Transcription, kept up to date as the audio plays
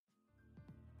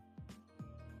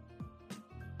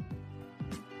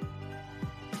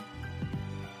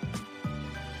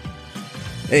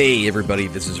Hey everybody,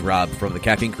 this is Rob from the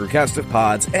Caffeine Crew cast of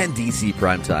pods and DC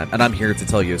Primetime, and I'm here to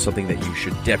tell you something that you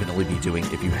should definitely be doing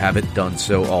if you haven't done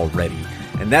so already,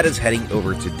 and that is heading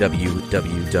over to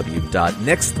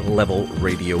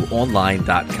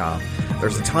www.nextlevelradioonline.com.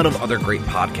 There's a ton of other great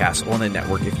podcasts on the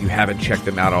network if you haven't checked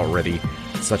them out already,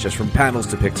 such as From Panels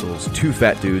to Pixels, Two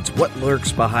Fat Dudes, What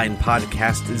Lurks Behind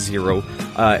Podcast Zero,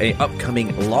 a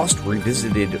upcoming Lost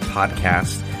Revisited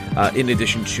podcast, in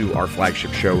addition to our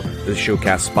flagship show, the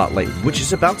Showcast Spotlight, which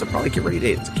is about to probably get ready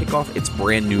to kick off its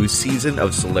brand new season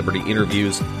of celebrity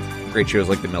interviews. Great shows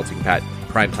like The Melting Pat,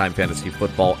 Primetime Fantasy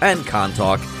Football, and Con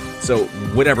Talk. So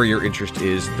whatever your interest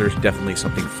is, there's definitely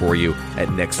something for you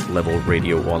at Next Level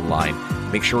Radio Online.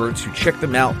 Make sure to check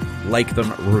them out, like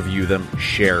them, review them,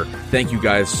 share. Thank you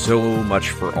guys so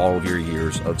much for all of your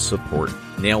years of support.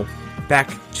 Now,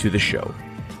 back to the show.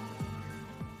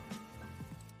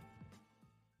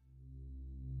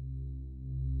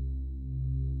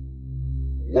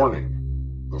 Warning,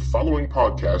 the following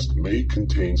podcast may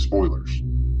contain spoilers.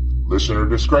 Listener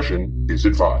discretion is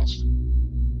advised.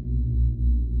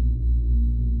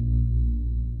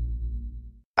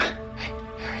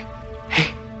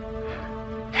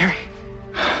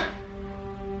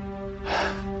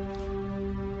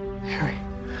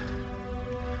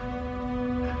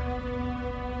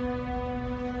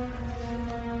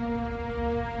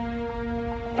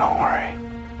 Don't worry.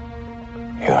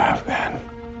 You have been,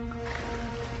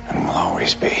 and will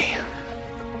always be,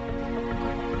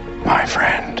 my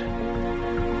friend.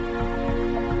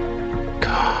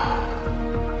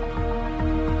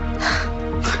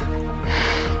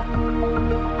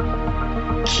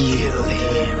 Kill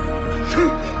him.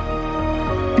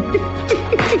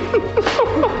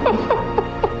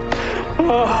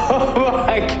 Oh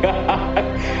my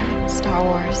God. Star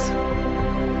Wars.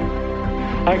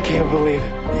 I can't believe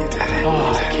it. You did it.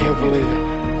 Oh, I can't believe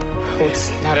it. It's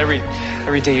not every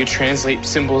day you translate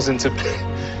symbols into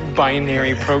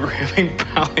binary programming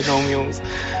polynomials.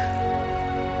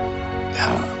 I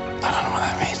don't know what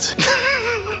that means.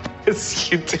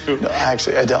 Yes, you do. No,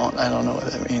 actually, I don't know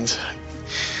what that means.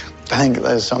 I think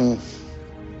there's some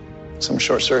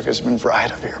short circuit has been fried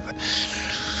up here, but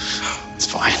it's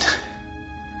fine.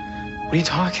 What are you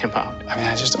talking about? I mean,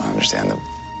 I just don't understand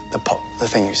the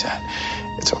thing you said.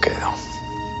 It's okay, though.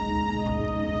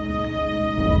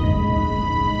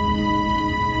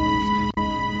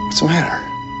 What's the matter?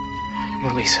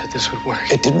 Lily said this would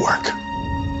work. It did work.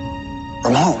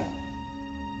 Ramon,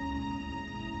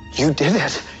 you did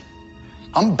it.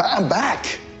 I'm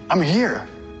back. I'm here.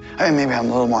 I mean, maybe I'm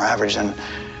a little more average than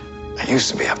I used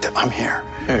to be up there. I'm here.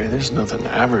 Harry, there's nothing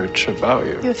average about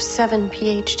you. You have 7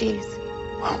 PhDs.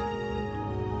 Well,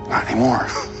 not anymore.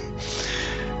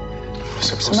 We're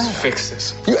supposed to fix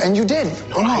this. You did.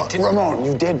 No, I didn't. Ramon,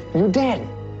 you did. You did.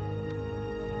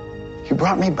 You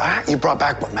brought me back. You brought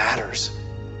back what matters.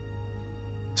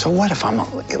 So what if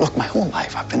look, my whole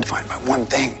life I've been defined by one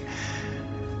thing.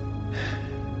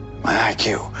 My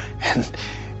IQ. And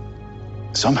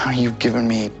somehow you've given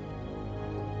me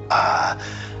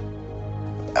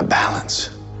a balance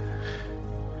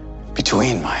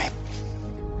between my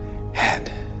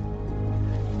head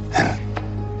and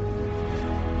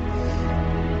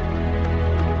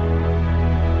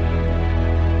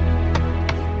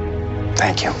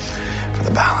thank you for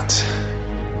the balance.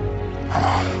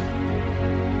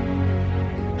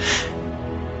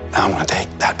 Now I'm gonna take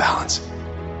that balance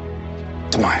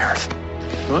to my Earth.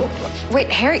 What? Wait,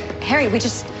 Harry, we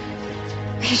just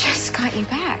got you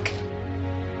back.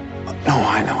 No,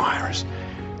 I know, Iris.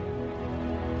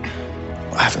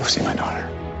 I have to go see my daughter.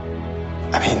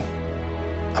 I mean,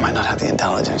 I might not have the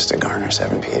intelligence to garner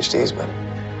 7 PhDs, but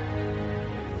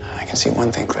I can see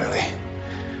one thing clearly.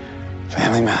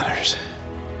 Family matters.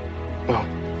 Well,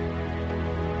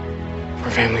 we're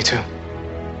family too.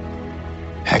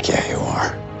 Heck yeah, you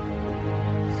are.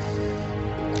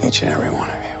 Each and every one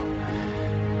of you.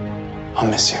 I'll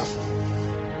miss you.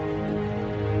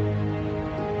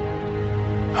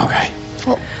 Okay.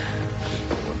 Well,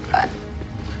 I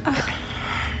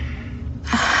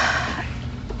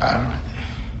don't know.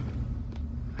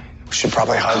 We should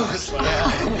probably hug. miss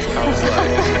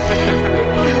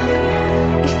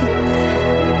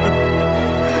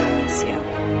you.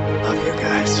 Love you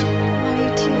guys. Love you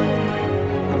too.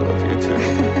 I love you too.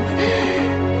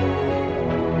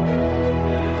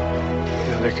 You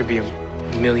know, there could be a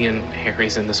million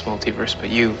Harrys in this multiverse, but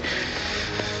you're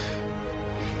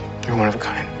one of a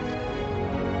kind.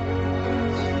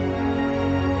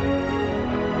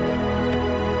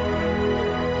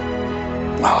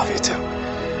 I love you too.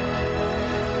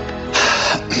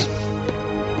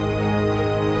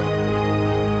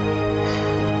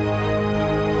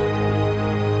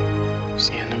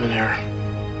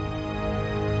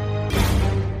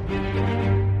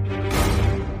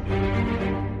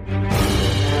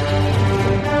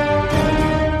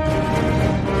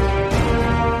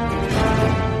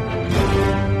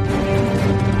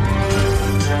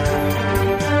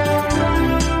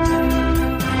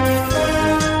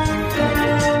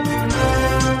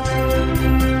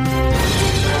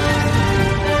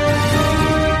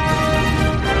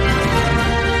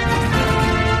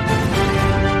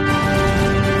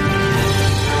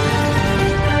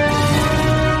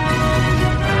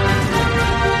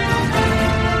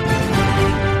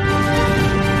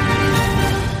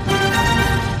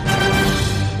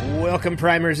 welcome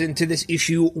primers into this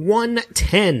issue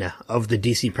 110 of the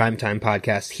DC Primetime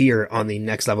Podcast here on the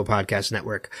Next Level Podcast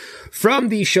Network. From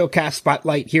the Showcast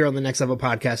Spotlight here on the Next Level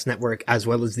Podcast Network, as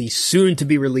well as the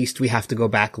soon-to-be-released We Have to Go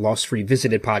Back Lost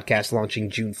Revisited podcast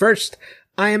launching June 1st,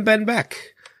 I am Ben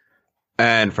Beck.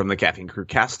 And from the Caffeine Crew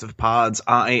cast of pods,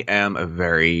 I am a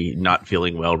very not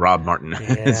feeling well Rob Martin.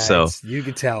 Yeah, so you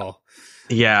could tell.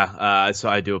 Yeah, so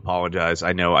I do apologize.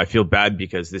 I know I feel bad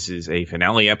because this is a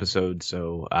finale episode,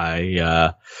 so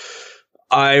I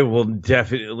will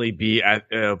definitely be at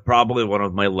probably one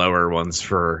of my lower ones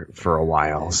for a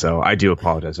while. So I do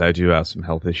apologize. I do have some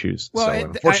health issues. Well, so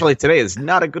unfortunately, today is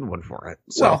not a good one for it.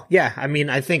 So. Well, yeah, I mean,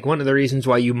 I think one of the reasons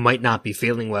why you might not be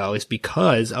feeling well is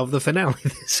because of the finale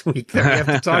this week that we have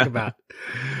to talk about.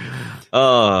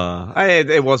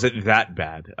 It wasn't that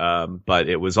bad, but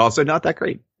it was also not that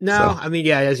great. No, so. I mean,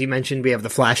 yeah, as you mentioned, we have the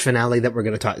Flash finale that we're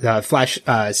going to talk, Flash,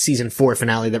 season 4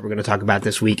 finale that we're going to talk about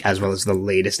this week, as well as the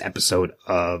latest episode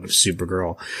of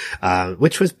Supergirl,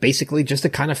 which was basically just a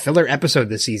kind of filler episode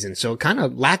this season. So kind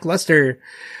of lackluster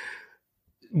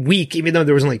week, even though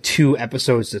there was only 2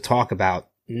 episodes to talk about.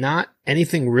 Not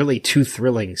anything really too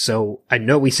thrilling. So I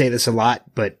know we say this a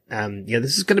lot, but, yeah,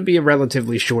 this is going to be a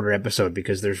relatively shorter episode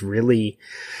because there's really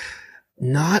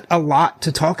not a lot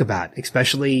to talk about,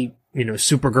 especially, you know,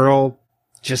 Supergirl,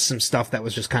 just some stuff that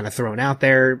was just kind of thrown out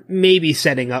there, maybe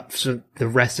setting up the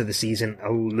rest of the season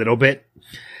a little bit.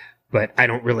 But I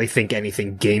don't really think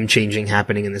anything game changing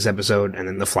happening in this episode. And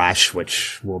then the Flash,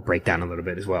 which we'll break down a little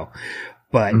bit as well.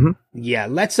 But yeah,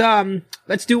 let's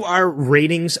do our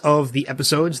ratings of the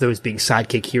episodes, those being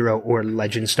Sidekick, Hero, or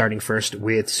Legend, starting first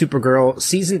with Supergirl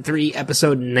season 3,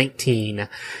 episode 19,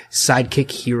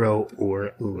 Sidekick, Hero,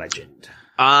 or Legend.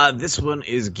 This one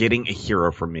is getting a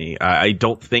hero for me. I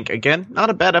don't think, again, not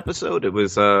a bad episode. It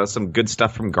was some good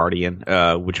stuff from Guardian,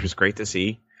 which was great to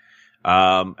see.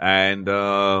 And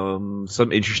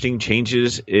some interesting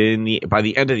changes by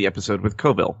the end of the episode with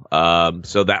Coville.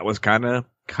 So that was kind of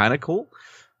cool.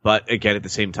 But again, at the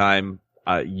same time,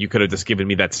 you could have just given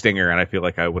me that stinger, and I feel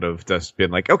like I would have just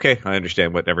been like, okay, I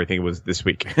understand what everything was this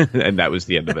week. And that was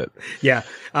the end of it. Yeah,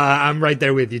 I'm right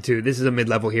there with you, too. This is a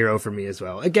mid-level hero for me as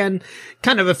well. Again,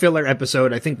 kind of a filler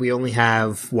episode. I think we only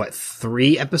have,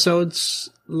 3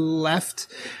 episodes left?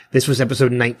 This was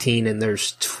episode 19, and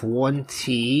there's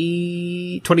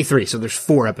 23, so there's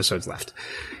 4 episodes left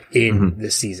in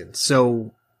this season.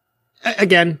 So,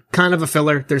 again, kind of a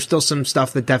filler. There's still some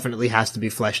stuff that definitely has to be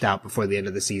fleshed out before the end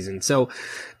of the season. So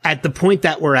at the point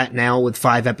that we're at now with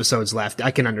 5 episodes left,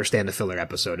 I can understand a filler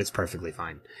episode. It's perfectly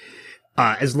fine.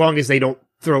 As long as they don't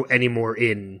throw any more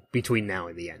in between now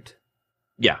and the end.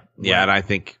 Yeah. Yeah. And I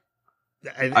think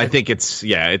it's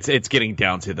getting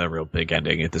down to the real big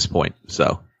ending at this point.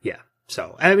 So, yeah.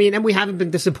 So, I mean, and we haven't been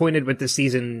disappointed with this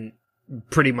season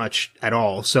pretty much at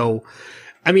all. So,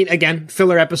 I mean, again,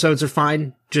 filler episodes are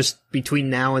fine. Just between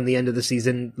now and the end of the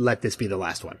season, let this be the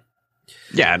last one.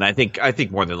 Yeah, and I think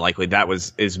more than likely that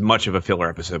was as much of a filler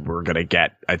episode we're going to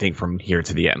get, I think, from here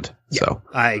to the end. Yeah, so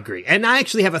I agree. And I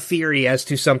actually have a theory as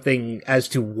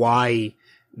to why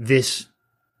this,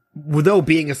 though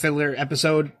being a filler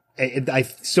episode, I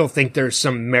still think there's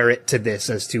some merit to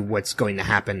this as to what's going to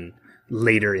happen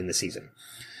later in the season.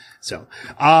 So,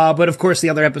 but of course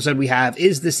the other episode we have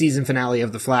is the season finale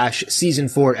of The Flash, season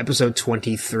 4, episode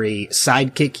 23,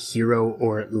 Sidekick, Hero,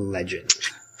 or Legend.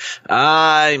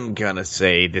 I'm gonna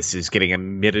say this is getting a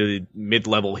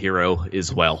mid-level hero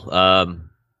as well.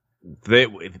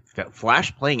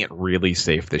 Flash playing it really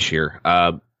safe this year,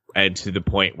 and to the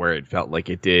point where it felt like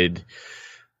it did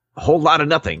a whole lot of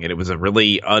nothing, and it was a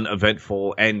really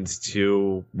uneventful end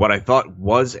to what I thought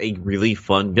was a really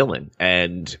fun villain,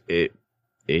 and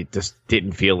it just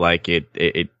didn't feel like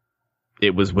it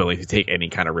was willing to take any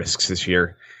kind of risks this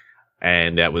year,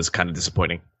 and that was kind of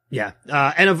disappointing. Yeah,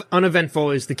 and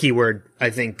uneventful is the key word, I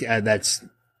think, that's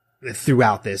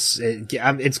throughout this.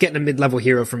 It's getting a mid-level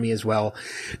hero for me as well.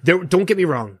 Don't get me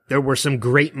wrong, there were some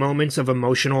great moments of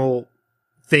emotional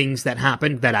things that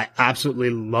happened that I absolutely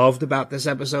loved about this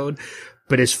episode.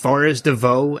 But as far as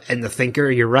DeVoe and the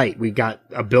Thinker, you're right. We got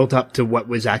a build up to what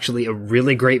was actually a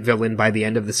really great villain by the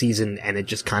end of the season, and it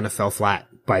just kind of fell flat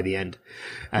by the end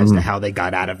as to how they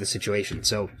got out of the situation.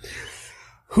 So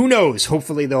who knows?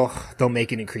 Hopefully they'll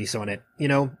make an increase on it. You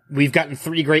know, we've gotten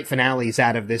 3 great finales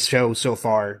out of this show so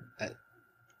far.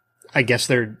 I guess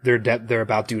they're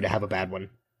about due to have a bad one.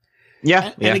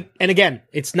 Yeah. And again,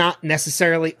 it's not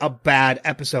necessarily a bad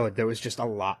episode. There was just a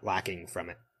lot lacking from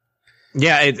it.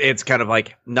 Yeah, it's kind of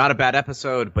like not a bad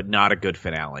episode, but not a good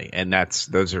finale. And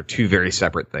those are 2 very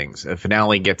separate things. A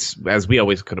finale gets, as we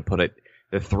always could have put it,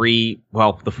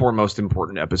 the four most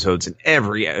important episodes in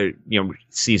every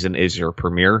season is your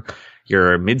premiere,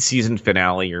 your mid-season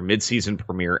finale, your mid-season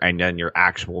premiere, and then your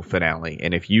actual finale.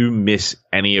 And if you miss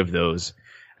any of those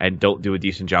and don't do a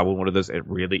decent job with one of those, it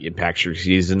really impacts your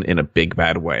season in a big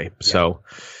bad way. Yeah. So,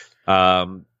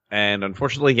 and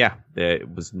unfortunately,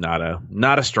 it was not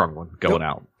a strong one going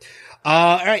out.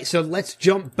 All right, so let's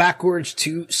jump backwards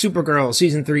to Supergirl,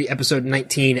 Season 3, Episode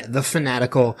 19, The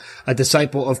Fanatical. A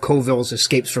disciple of Colville's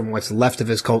escapes from what's left of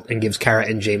his cult and gives Kara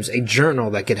and James a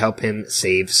journal that could help him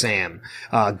save Sam.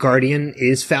 Guardian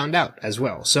is found out as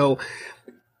well. So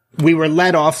we were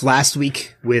led off last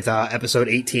week with Episode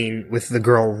 18 with the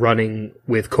girl running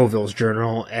with Colville's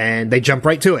journal, and they jump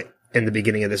right to it. In the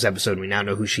beginning of this episode, we now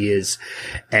know who she is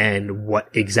and what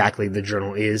exactly the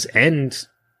journal is and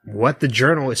what the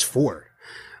journal is for.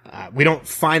 We don't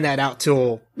find that out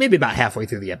till maybe about halfway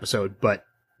through the episode, but,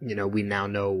 we now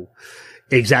know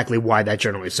exactly why that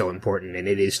journal is so important, and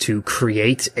it is to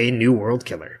create a new world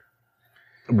killer.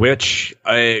 Which,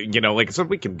 like I said,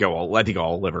 we can go I think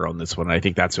I'll live on this one. I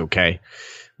think that's okay.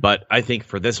 But I think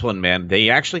for this one, man, they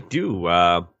actually do.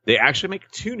 They actually make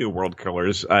two new world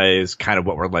killers, is kind of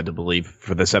what we're led to believe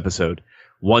for this episode.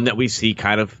 One that we see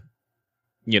kind of,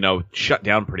 shut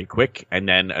down pretty quick, and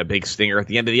then a big stinger at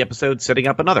the end of the episode setting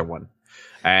up another one.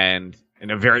 And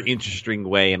in a very interesting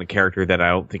way, and a character that I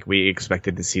don't think we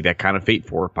expected to see that kind of fate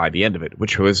for by the end of it,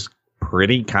 which was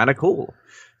pretty kind of cool.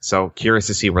 So curious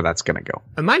to see where that's going to go.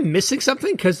 Am I missing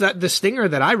something? Because the stinger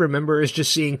that I remember is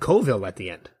just seeing Colville at the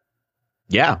end.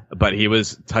 Yeah, but he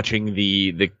was touching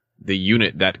the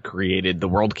unit that created the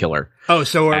world killer. Oh,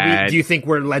 so do you think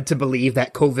we're led to believe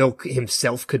that Colville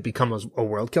himself could become a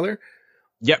world killer?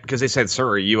 Yep, because they said, "Sir,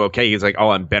 are you okay?" He's like,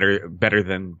 "Oh, I'm better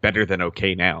than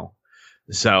okay now."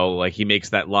 So, like, he makes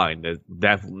that line. That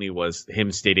definitely was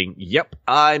him stating, "Yep,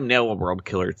 I'm now a world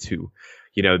killer too."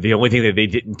 The only thing that they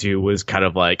didn't do was kind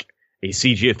of like a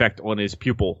CG effect on his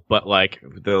pupil, but like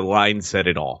the line said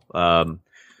it all.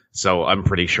 So I'm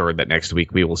pretty sure that next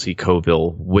week we will see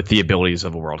Colville with the abilities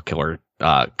of a world killer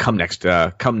come next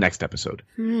episode.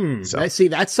 So I see.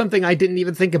 That's something I didn't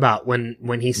even think about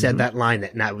when he said that line.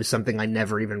 That was something I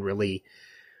never even really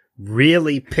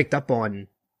picked up on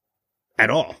at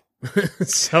all.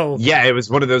 So yeah, it was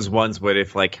one of those ones where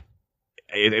if like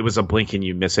it was a blink and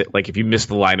you miss it. Like if you miss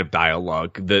the line of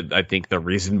dialogue, I think the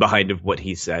reason behind of what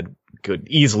he said could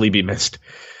easily be missed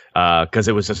because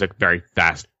it was just a very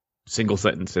fast single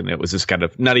sentence, and it was just kind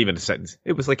of not even a sentence.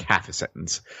 It was like half a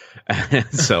sentence.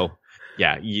 So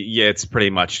yeah, it's pretty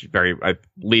much very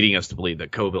leading us to believe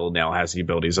that Colville now has the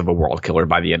abilities of a world killer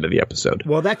by the end of the episode.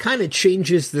 Well, that kind of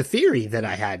changes the theory that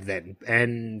I had then,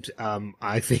 and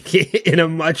I think in a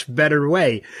much better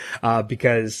way,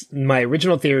 because my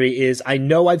original theory is I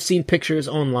know I've seen pictures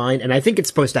online, and I think it's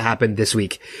supposed to happen this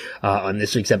week on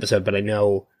this week's episode, but I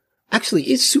know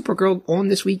actually is Supergirl on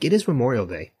this week? It is Memorial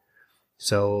Day.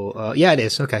 So, yeah, it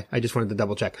is. Okay. I just wanted to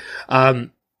double check. I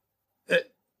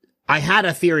had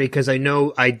a theory because I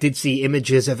know I did see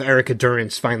images of Erica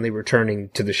Durance finally returning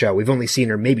to the show. We've only seen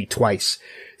her maybe twice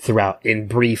throughout in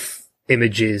brief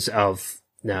images of,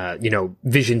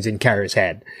 visions in Kara's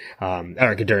head.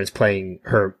 Erica Durance playing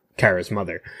Kara's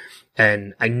mother.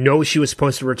 And I know she was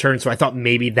supposed to return, so I thought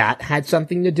maybe that had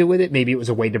something to do with it. Maybe it was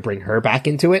a way to bring her back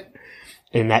into it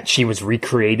and that she was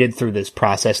recreated through this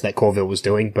process that Colville was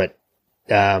doing, but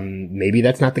maybe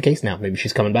that's not the case now. Maybe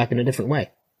she's coming back in a different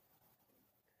way.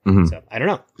 Mm-hmm. So I don't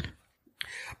know.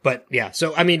 But yeah,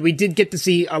 so I mean, we did get to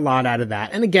see a lot out of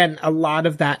that. And again, a lot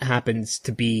of that happens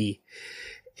to be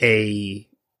a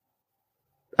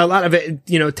lot of it,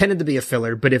 tended to be a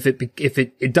filler. But if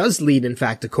it does lead, in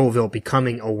fact, to Colville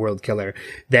becoming a world killer,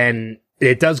 then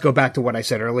it does go back to what I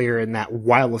said earlier in that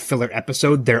while a filler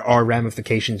episode, there are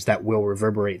ramifications that will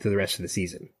reverberate through the rest of the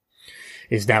season.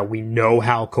 Is that we know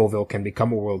how Colville can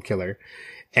become a world killer.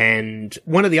 And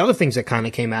one of the other things that kind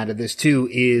of came out of this too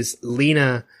is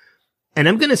Lena, and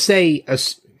I'm going to say,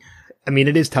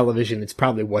 it is television. It's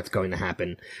probably what's going to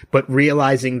happen, but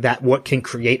realizing that what can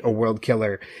create a world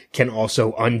killer can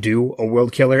also undo a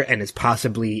world killer and is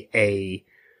possibly a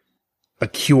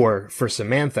cure for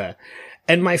Samantha.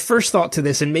 And my first thought to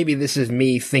this, and maybe this is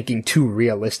me thinking too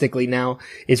realistically now,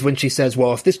 is when she says,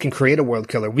 well, if this can create a world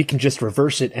killer, we can just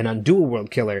reverse it and undo a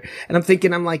world killer. And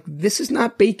I'm like, this is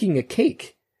not baking a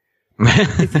cake.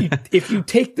 If you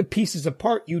take the pieces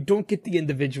apart, you don't get the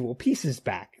individual pieces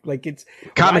back. Like it's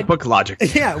comic book logic.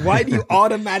 Yeah. Why do you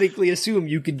automatically assume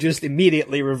you can just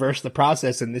immediately reverse the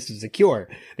process and this is a cure?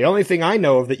 The only thing I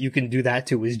know of that you can do that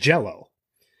to is Jell-O.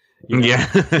 Yeah.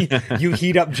 You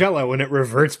heat up Jell-O and it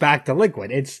reverts back to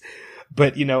liquid.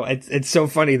 But, you know, it's so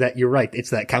funny that you're right.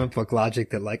 It's that comic book logic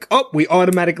that like, oh, we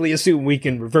automatically assume we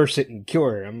can reverse it and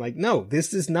cure it. I'm like, no,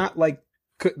 this is not like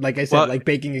I said, like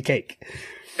baking a cake.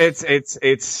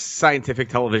 It's scientific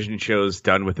television shows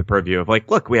done with the purview of like,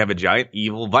 look, we have a giant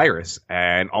evil virus,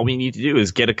 and all we need to do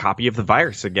is get a copy of the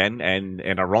virus again and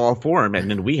in a raw form, and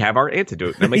then we have our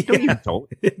antidote. And I'm like, no, you don't.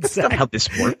 Exactly. That's not how this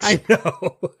works. I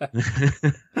know.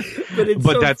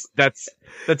 But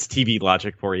that's TV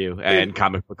logic for you and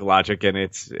comic book logic, and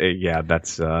it's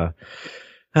that's.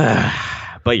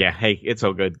 But yeah, hey, it's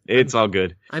all good. It's all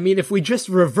good. I mean, if we just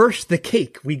reverse the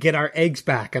cake, we get our eggs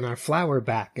back and our flour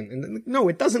back. And no,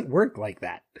 it doesn't work like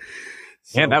that.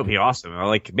 So, yeah, that would be awesome. I'm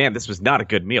like, man, this was not a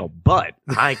good meal, but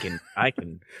I can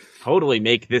totally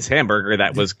make this hamburger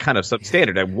that was kind of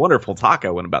substandard a wonderful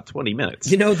taco in about 20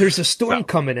 minutes. You know, there's a storm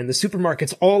coming and the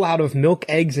supermarket's all out of milk,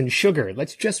 eggs, and sugar.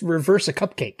 Let's just reverse a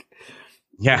cupcake.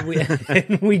 Yeah.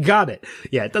 we got it.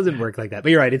 Yeah, it doesn't work like that. But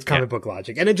you're right, it's comic book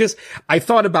logic. And I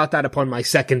thought about that upon my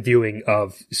second viewing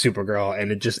of Supergirl,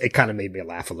 and it kind of made me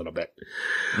laugh a little bit.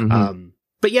 Mm-hmm.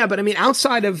 But I mean,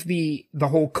 outside of the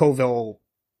whole Coville,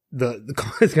 I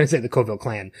was going to say the Coville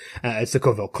clan, it's the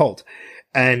Coville cult.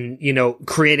 And, you know,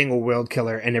 creating a world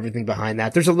killer and everything behind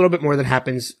that. There's a little bit more that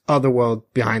happens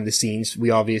otherworld behind the scenes.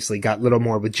 We obviously got a little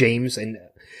more with James and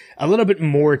a little bit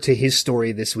more to his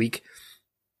story this week.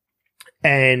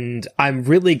 And I'm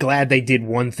really glad they did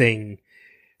one thing.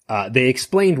 They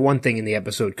explained one thing in the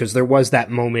episode, because there was that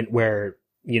moment where,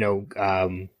 you know,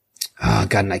 oh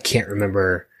God, and I can't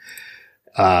remember,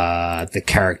 the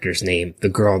character's name, the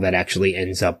girl that actually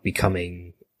ends up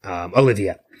becoming,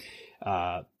 Olivia.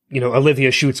 You know, Olivia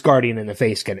shoots Guardian in the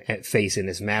face and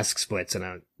his mask splits.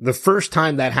 And the first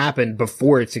time that happened,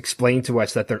 before it's explained to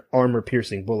us that they're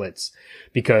armor-piercing bullets,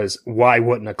 because why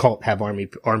wouldn't a cult have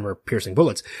armor-piercing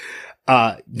bullets?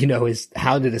 You know, is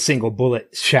how did a single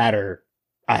bullet shatter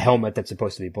a helmet that's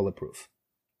supposed to be bulletproof?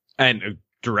 And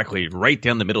directly right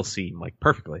down the middle seam, like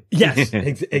perfectly. Yes,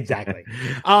 exactly.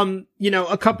 You know,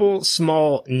 a couple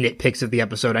small nitpicks of the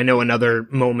episode. I know another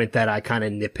moment that I kind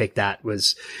of nitpicked at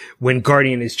was when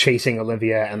Guardian is chasing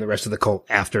Olivia and the rest of the cult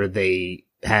after they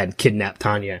had kidnapped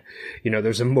Tanya. You know,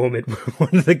 there's a moment where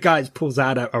one of the guys pulls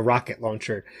out a rocket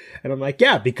launcher, and I'm like,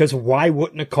 yeah, because why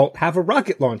wouldn't a cult have a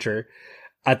rocket launcher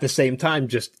at the same time,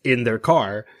 just in their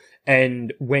car?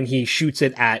 And when he shoots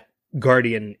it at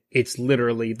Guardian, it's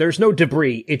literally, there's no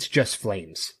debris, it's just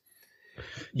flames.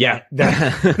 Yeah.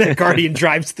 That Guardian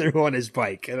drives through on his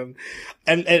bike. And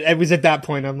it was at that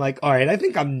point, I'm like, all right, I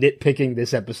think I'm nitpicking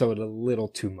this episode a little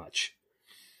too much.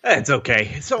 It's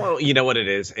okay. So, you know what it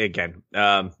is? Again,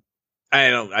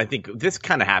 I think this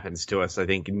kind of happens to us, I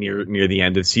think, near the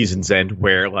end of season's end,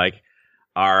 where like,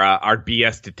 our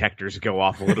BS detectors go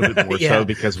off a little bit more so,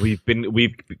 because we've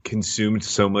consumed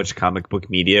so much comic book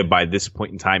media by this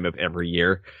point in time of every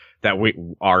year that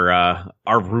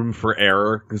our room for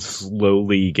error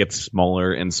slowly gets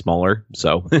smaller and smaller.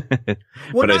 So,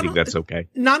 but I think that's okay.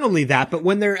 Not only that, but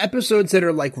when there are episodes that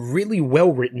are like really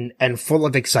well written and full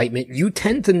of excitement, you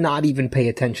tend to not even pay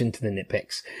attention to the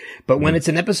nitpicks. But when it's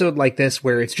an episode like this,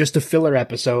 where it's just a filler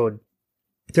episode,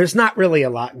 there's not really a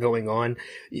lot going on,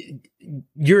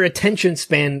 your attention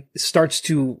span starts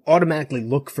to automatically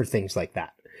look for things like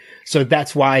that. So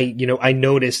that's why, you know, I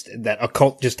noticed that a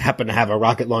cult just happened to have a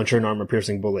rocket launcher and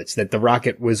armor-piercing bullets, that the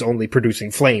rocket was only producing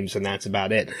flames, and that's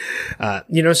about it.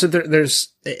 You know, so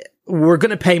we're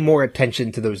going to pay more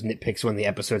attention to those nitpicks when the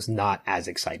episode's not as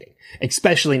exciting.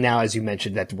 Especially now, as you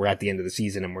mentioned, that we're at the end of the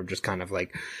season and we're just kind of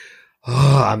like,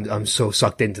 oh, I'm so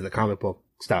sucked into the comic book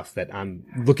stuff that I'm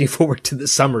looking forward to the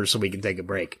summer so we can take a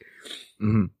break.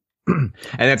 Mm-hmm. And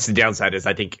that's the downside, is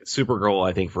I think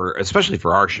Supergirl, especially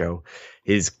for our show,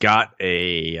 it's going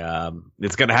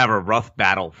to have a rough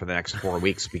battle for the next 4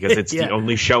 weeks, because it's the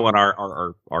only show on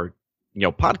our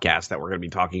podcast that we're going to be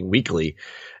talking weekly.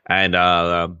 And,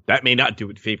 that may not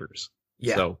do it favors.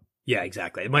 Yeah. So, yeah,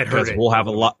 exactly. It might hurt it. We'll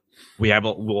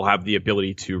have the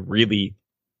ability to really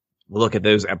look at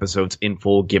those episodes in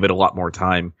full, give it a lot more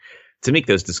time to make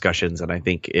those discussions. And I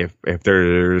think if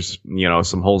there's,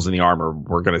 some holes in the armor,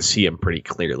 we're going to see them pretty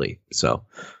clearly. So,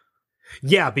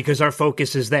 yeah, because our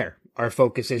focus is there. Our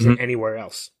focus isn't anywhere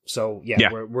else. So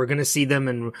we're going to see them,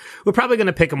 and we're probably going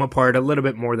to pick them apart a little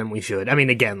bit more than we should. I mean,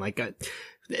 again,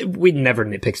 we never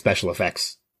nitpick special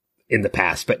effects in the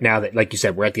past, but now that, like you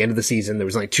said, we're at the end of the season, there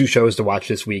was only 2 shows to watch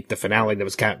this week. The finale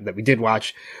that we did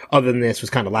watch, other than this, was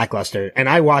kind of lackluster. And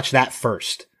I watched that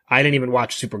first. I didn't even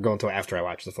watch Supergirl until after I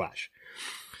watched The Flash.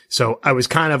 So I was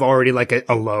kind of already like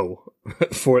a low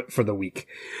for the week.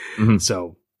 Mm-hmm.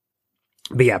 So,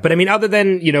 But yeah, but I mean, other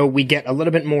than, you know, we get a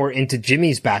little bit more into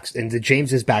into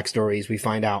James's backstories, we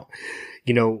find out,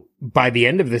 you know, by the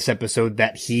end of this episode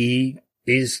that he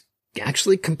is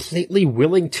actually completely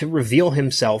willing to reveal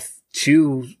himself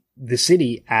to the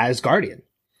city as Guardian.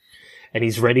 And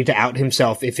he's ready to out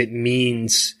himself if it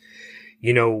means,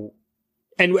 you know,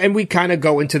 and we kind of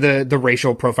go into the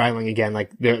racial profiling again. Like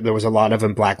there was a lot of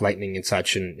in Black Lightning and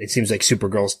such. And it seems like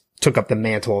Supergirl took up the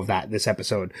mantle of that this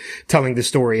episode, telling the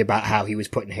story about how he was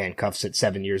put in handcuffs at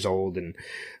 7 years old and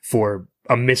for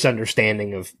a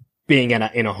misunderstanding of being in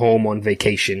a home on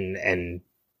vacation and,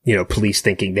 you know, police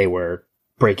thinking they were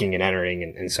breaking and entering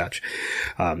and such.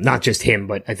 Not just him,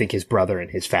 but I think his brother and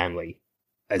his family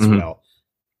as well.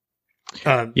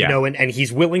 You know, and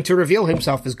he's willing to reveal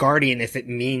himself as Guardian if it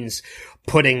means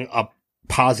putting a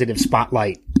positive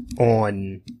spotlight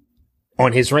on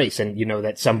his race and, you know,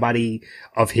 that somebody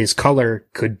of his color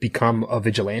could become a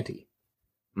vigilante.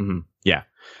 Mm-hmm. Yeah.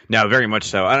 No, very much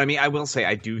so. I mean, I will say,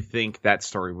 I do think that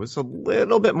story was a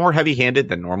little bit more heavy-handed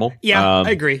than normal. Yeah, I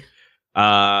agree. So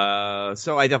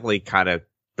I definitely kind of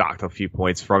docked a few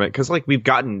points from it because, like, we've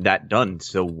gotten that done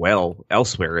so well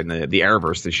elsewhere in the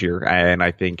Arrowverse this year, and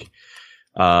I think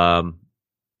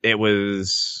it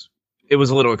was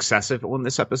a little excessive on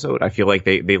this episode. I feel like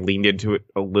they leaned into it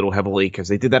a little heavily because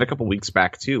they did that a couple weeks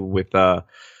back too with Marin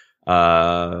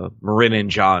and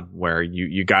John, where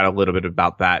you got a little bit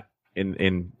about that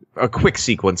in a quick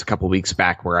sequence a couple weeks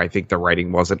back, where I think the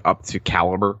writing wasn't up to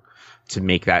caliber to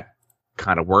make that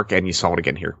kind of work, and you saw it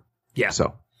again here. Yeah.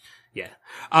 So, yeah.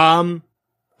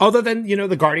 Other than, you know,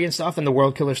 the Guardian stuff and the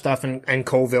World Killer stuff and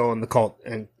Colville and the cult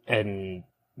and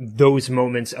those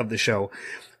moments of the show,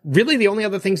 really the only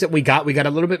other things that we got a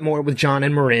little bit more with John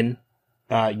and Marin,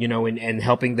 you know, and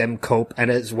helping them cope, and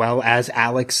as well as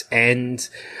Alex and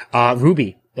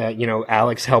Ruby. You know,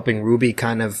 Alex helping Ruby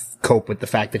kind of cope with the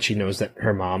fact that she knows that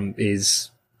her mom is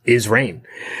Rain.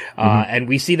 And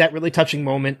we see that really touching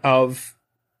moment of,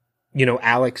 you know,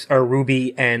 Alex or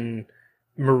Ruby and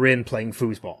Marin playing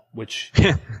foosball, which,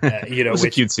 you know, it was a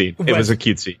cute scene. It was a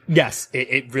cute scene. Yes,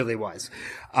 it really was.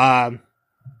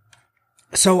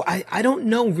 So I don't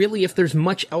know really if there's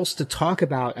much else to talk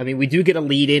about. I mean, we do get a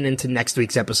lead into next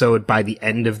week's episode by the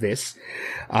end of this.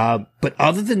 But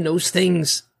other than those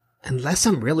things, unless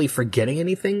I'm really forgetting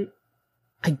anything,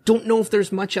 I don't know if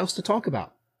there's much else to talk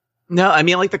about. No, I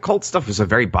mean, like, the cult stuff is a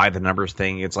very by the numbers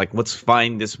thing. It's like, let's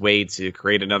find this way to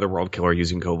create another world killer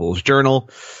using Colville's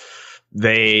journal.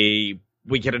 We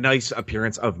get a nice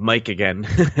appearance of Mike again,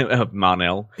 of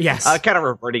Mon-El. Yes. Kind of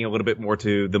reverting a little bit more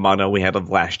to the Mon-El we had of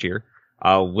last year.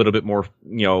 A little bit more,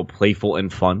 you know, playful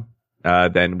and fun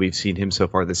than we've seen him so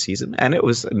far this season. And it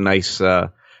was a nice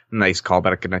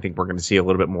callback, and I think we're going to see a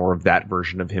little bit more of that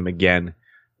version of him again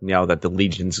now that the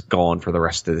Legion's gone for the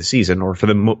rest of the season, or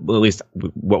for at least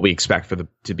what we expect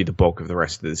to be the bulk of the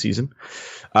rest of the season.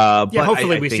 But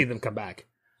hopefully we see them come back.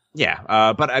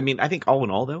 Yeah, but I mean, I think all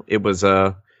in all, though, it was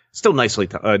still nicely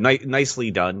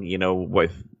done, you know,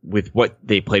 with what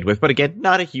they played with. But again,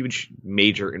 not a huge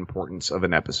major importance of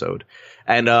an episode.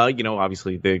 And, you know,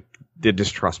 obviously the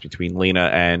distrust between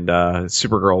Lena and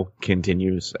Supergirl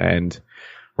continues, and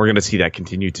we're going to see that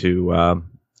continue to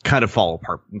kind of fall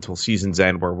apart until season's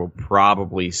end, where we'll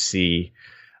probably see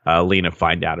Lena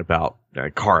find out about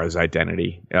Kara's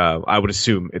identity. I would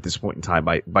assume at this point in time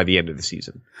by the end of the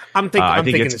season. I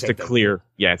think it's just it's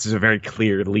a very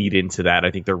clear lead into that. I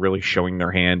think they're really showing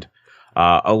their hand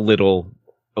a little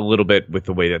bit with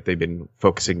the way that they've been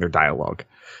focusing their dialogue.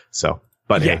 So,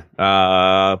 but yeah.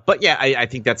 I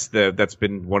think that's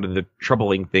been one of the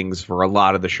troubling things for a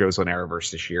lot of the shows on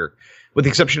Arrowverse this year, with the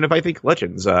exception of, I think,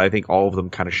 Legends. I think all of them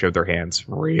kind of showed their hands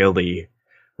really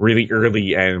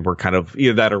early, and we're kind of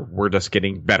either that or we're just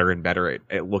getting better and better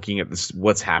at looking at this,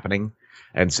 what's happening,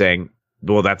 and saying,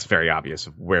 well, that's very obvious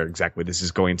of where exactly this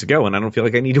is going to go, and I don't feel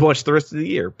like I need to watch the rest of the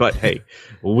year. But hey,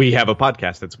 we have a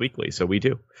podcast that's weekly, so we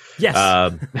do.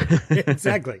 Yes,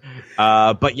 exactly.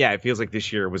 But yeah, it feels like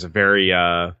this year was a very,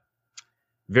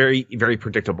 very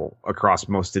predictable across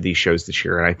most of these shows this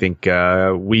year, and I think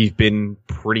we've been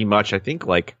pretty much, I think,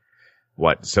 like,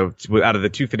 what? So out of the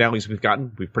two finales we've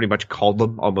gotten, we've pretty much called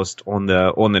them almost on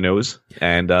the nose,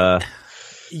 and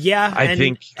yeah, I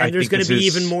think there's going to be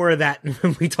even more of that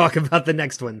when we talk about the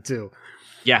next one too.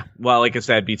 Yeah, well, like I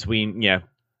said, third,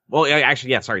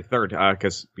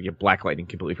 because Black Lightning,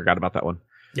 completely forgot about that one.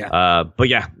 Yeah, but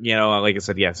yeah, you know, like I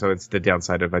said, yeah. So it's the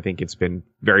downside of, I think it's been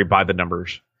very by the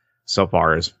numbers so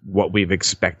far as what we've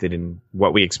expected and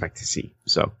what we expect to see.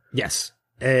 So yes.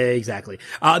 Exactly.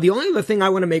 The only other thing I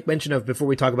want to make mention of before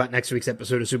we talk about next week's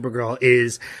episode of Supergirl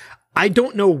is I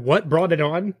don't know what brought it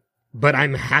on, but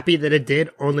I'm happy that it did,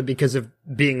 only because of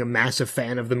being a massive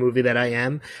fan of the movie that I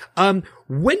am.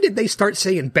 When did they start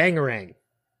saying bangarang?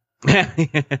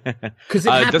 Because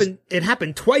it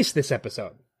happened twice this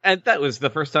episode. And that was the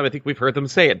first time I think we've heard them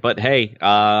say it. But hey,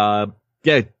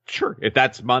 yeah, sure. If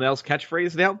that's Mon-El's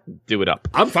catchphrase now, do it up.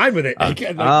 I'm fine with it.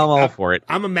 I'm all for it.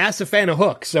 I'm a massive fan of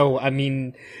Hook, so I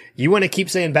mean, you want to keep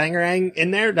saying bangarang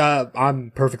in there?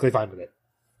 I'm perfectly fine with it.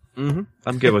 Mm-hmm.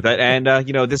 I'm good with that. And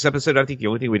this episode, I think the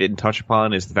only thing we didn't touch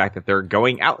upon is the fact that they're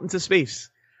going out into space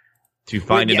to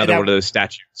find another one of those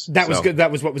statues. That was good.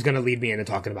 That was what was going to lead me into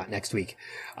talking about next week.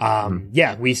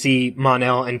 Yeah, we see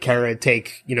Mon-El and Kara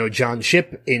take, John's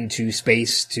ship into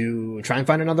space to try and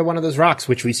find another one of those rocks,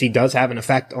 which we see does have an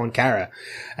effect on Kara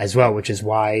as well, which is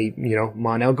why,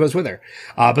 Mon-El goes with her.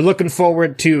 But looking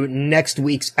forward to next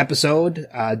week's episode,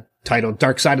 titled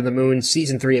Dark Side of the Moon,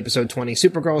 Season 3, Episode 20.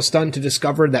 Supergirl is stunned to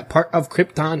discover that part of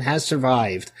Krypton has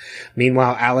survived.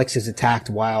 Meanwhile, Alex is attacked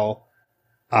while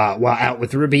out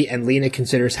with Ruby, and Lena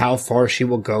considers how far she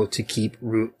will go to keep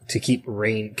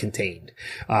Rain contained.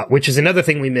 Which is another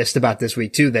thing we missed about this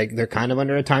week too. They're kind of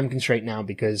under a time constraint now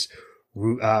because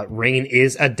Rain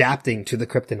is adapting to the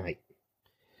kryptonite.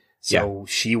 So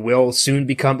she will soon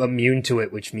become immune to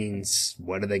it, which means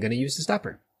what are they going to use to stop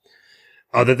her?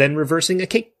 Other than reversing a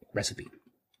cake recipe.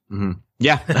 Mm-hmm.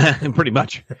 Yeah, pretty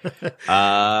much.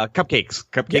 Cupcakes.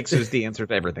 Cupcakes is the answer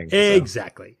to everything. So.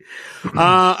 Exactly.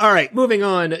 All right. Moving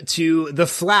on to The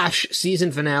Flash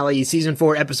season finale, season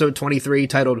 4, episode 23,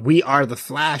 titled We Are the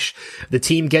Flash. The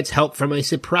team gets help from a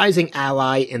surprising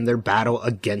ally in their battle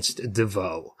against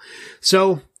DeVoe.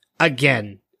 So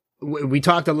again, we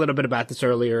talked a little bit about this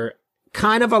earlier,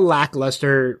 kind of a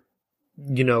lackluster,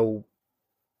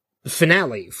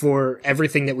 finale for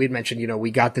everything that we'd mentioned. We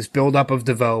got this build-up of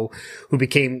DeVoe, who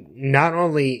became not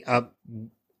only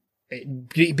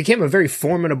became a very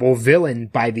formidable villain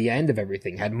by the end of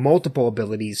everything, had multiple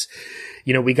abilities.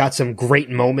 We got some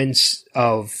great moments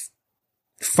of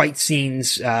fight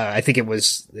scenes. I think it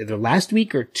was either last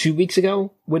week or 2 weeks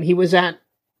ago when he was at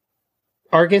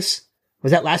Argus.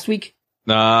 Was that last week?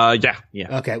 Yeah.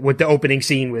 Okay, with the opening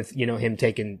scene with, him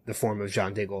taking the form of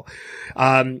John Diggle.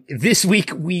 This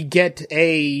week we get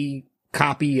a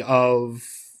copy of,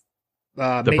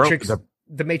 Matrix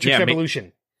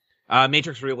Revolution.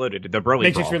 Matrix Reloaded, the Broly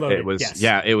Matrix Brawl. Reloaded, It was,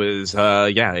 yes. it was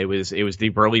the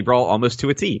Broly Brawl almost to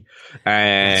a T.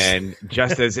 And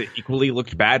just as it equally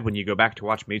looked bad when you go back to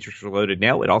watch Matrix Reloaded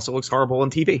now, it also looks horrible on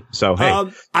TV. So,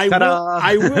 hey.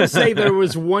 I will say there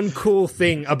was one cool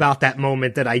thing about that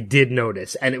moment that I did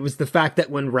notice, and it was the fact that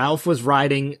when Ralph was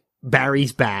riding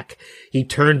Barry's back, he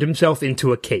turned himself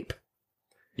into a cape.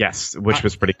 Yes, which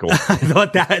was pretty cool. I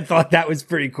thought that was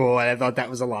pretty cool, and I thought that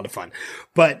was a lot of fun.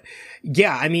 But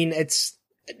yeah, I mean, it's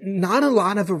not a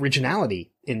lot of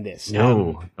originality in this.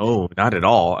 No, not at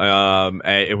all.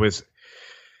 It was.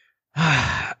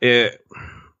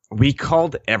 We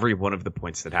called every one of the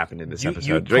points that happened in this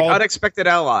episode. Unexpected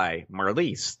ally,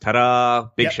 Marlize. Ta-da!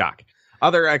 Big shock.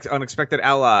 Other unexpected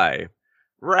ally.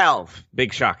 Ralph,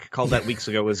 big shock. Called that weeks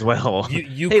ago as well.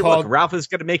 Look, Ralph is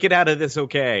going to make it out of this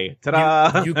okay.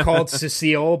 Ta-da! You called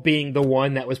Cecile being the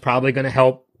one that was probably going to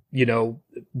help,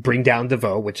 bring down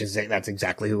DeVoe, that's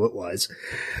exactly who it was.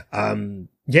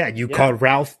 Called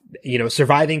Ralph,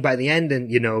 surviving by the end and,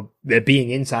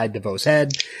 being inside DeVoe's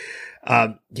head.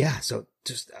 So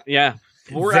just.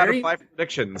 4 out of 5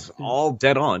 predictions, all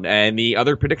dead on. And the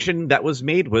other prediction that was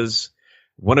made was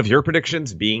one of your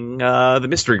predictions being the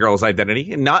Mystery Girl's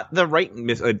identity, and not the right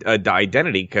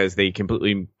identity because they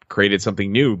completely created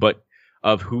something new, but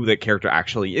of who that character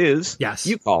actually is. Yes,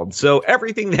 you called. So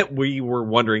everything that we were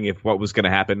wondering if what was going to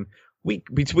happen, we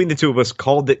between the two of us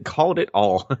called it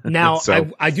all. Now, so.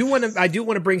 I do want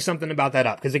to bring something about that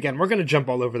up because again, we're going to jump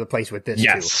all over the place with this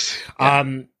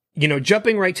too.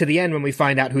 Jumping right to the end when we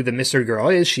find out who the Mystery Girl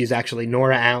is, she's actually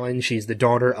Nora Allen. She's the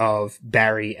daughter of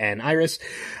Barry and Iris.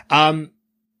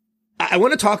 I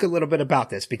want to talk a little bit about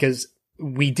this because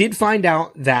we did find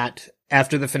out that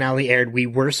after the finale aired, we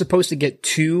were supposed to get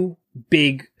 2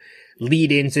 big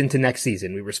lead-ins into next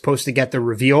season. We were supposed to get the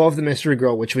reveal of the Mystery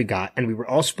Girl, which we got, and we were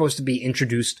all supposed to be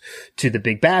introduced to the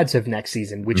big bads of next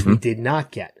season, which we did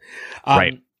not get.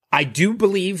 Right. I do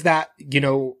believe that,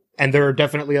 and there are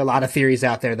definitely a lot of theories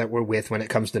out there that we're with when it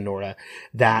comes to Nora,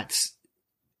 that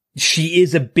she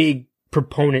is a big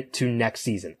proponent to next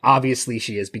season. Obviously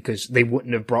she is, because they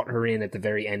wouldn't have brought her in at the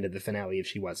very end of the finale if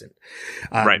she wasn't.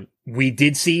 Right. We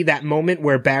did see that moment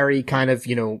where Barry kind of,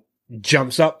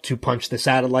 jumps up to punch the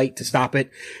satellite to stop it.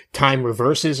 Time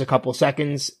reverses a couple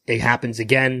seconds. It happens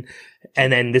again.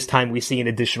 And then this time we see an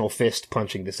additional fist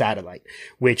punching the satellite,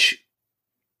 which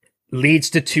leads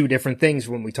to two different things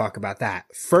when we talk about that.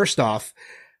 First off,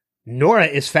 Nora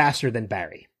is faster than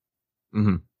Barry.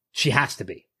 Mm-hmm. She has to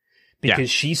be.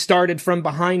 Because she started from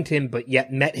behind him, but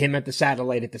yet met him at the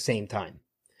satellite at the same time.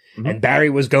 Mm-hmm. And Barry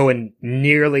was going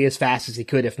nearly as fast as he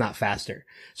could, if not faster.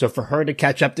 So for her to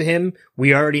catch up to him,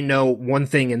 we already know one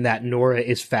thing in that Nora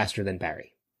is faster than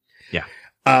Barry. Yeah.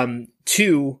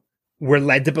 Two, we're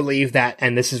led to believe that,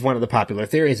 and this is one of the popular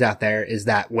theories out there, is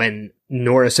that when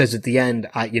Nora says at the end,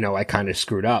 I kind of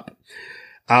screwed up.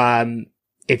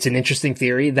 It's an interesting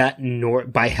theory that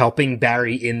by helping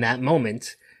Barry in that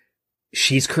moment,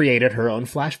 she's created her own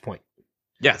Flashpoint.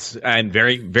 Yes, and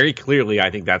very, very clearly, I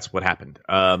think that's what happened.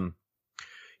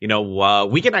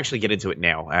 We can actually get into it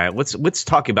now. Let's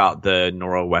talk about the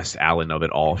Nora West Allen of it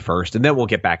all first, and then we'll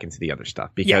get back into the other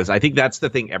stuff, because I think that's the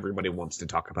thing everybody wants to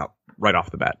talk about right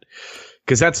off the bat,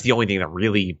 because that's the only thing that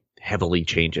really heavily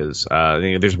changes.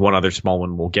 There's one other small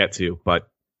one we'll get to, but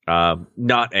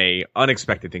not a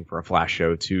unexpected thing for a Flash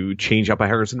show to change up a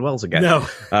Harrison Wells again. No.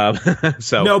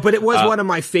 No, but it was one of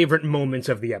my favorite moments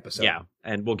of the episode. Yeah,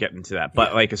 and we'll get into that.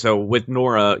 But so with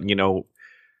Nora,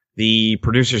 the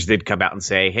producers did come out and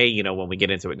say, hey, when we get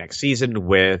into it next season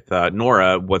with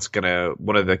Nora,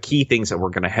 one of the key things that we're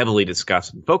going to heavily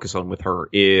discuss and focus on with her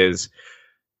is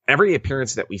every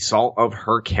appearance that we saw of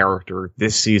her character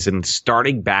this season,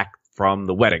 starting back from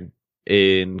the wedding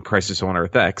in Crisis on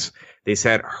Earth X. They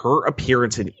said her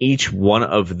appearance in each one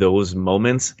of those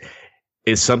moments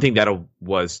is something that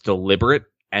was deliberate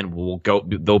and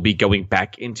they'll be going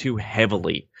back into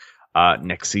heavily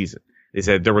next season. They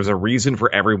said there was a reason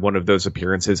for every one of those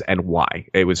appearances and why.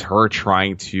 It was her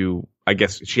trying to, I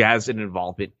guess she has an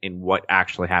involvement in what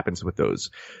actually happens with those.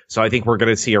 So I think we're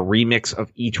going to see a remix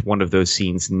of each one of those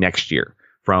scenes next year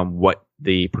from what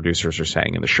the producers are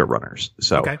saying and the showrunners.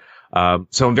 So, okay.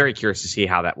 So I'm very curious to see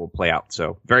how that will play out.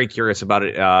 So very curious about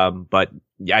it. But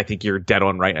yeah, I think you're dead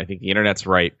on right. I think the internet's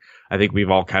right. I think we've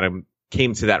all kind of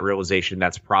came to that realization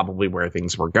that's probably where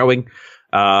things were going.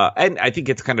 And I think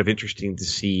it's kind of interesting to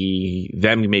see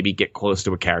them maybe get close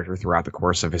to a character throughout the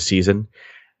course of a season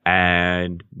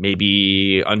and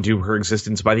maybe undo her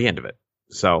existence by the end of it.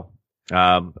 So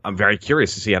I'm very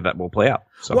curious to see how that will play out.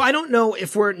 So. Well, I don't know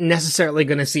if we're necessarily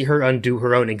going to see her undo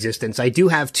her own existence. I do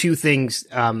have two things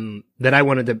that I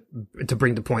wanted to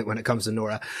bring to point when it comes to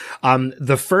Nora.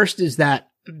 The first is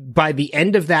that by the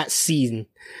end of that scene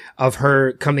of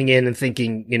her coming in and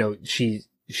thinking,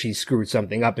 she screwed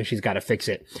something up and she's got to fix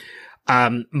it.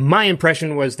 My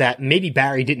impression was that maybe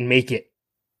Barry didn't make it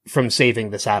from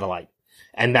saving the satellite,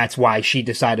 and that's why she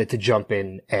decided to jump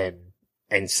in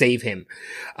and save him.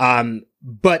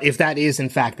 But if that is in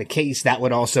fact the case, that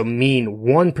would also mean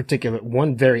one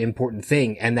very important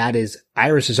thing, and that is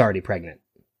Iris is already pregnant.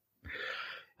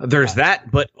 There's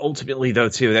that, but ultimately though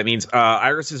too, that means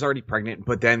Iris is already pregnant,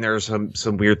 but then there's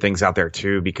some weird things out there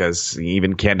too, because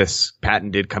even Candace Patton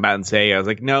did come out and say, I was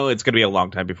like, no, it's going to be a long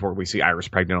time before we see Iris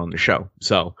pregnant on the show.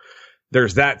 So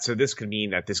there's that. So this could mean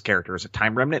that this character is a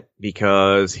time remnant,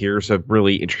 because here's a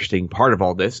really interesting part of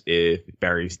all this. If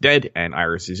Barry's dead and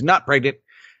Iris is not pregnant,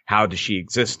 how does she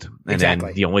exist? And exactly.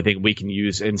 Then the only thing we can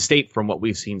use and state from what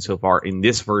we've seen so far in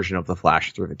this version of the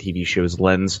Flash through the TV show's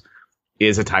lens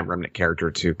is a time remnant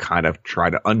character to kind of try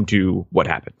to undo what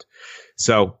happened.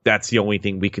 So that's the only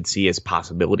thing we could see as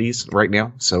possibilities right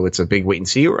now. So it's a big wait and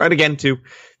see. And again, too,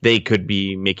 they could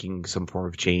be making some form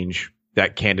of change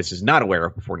that Candace is not aware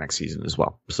of before next season as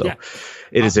well. So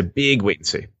It is a big wait and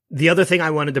see. The other thing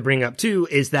I wanted to bring up too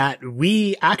is that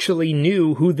we actually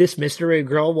knew who this mystery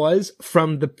girl was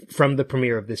from the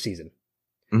premiere of this season.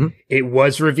 Mm-hmm. It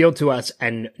was revealed to us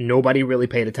and nobody really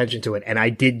paid attention to it. And I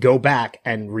did go back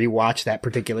and rewatch that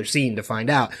particular scene to find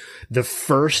out the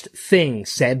first thing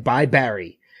said by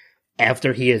Barry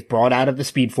after he is brought out of the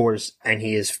Speed Force and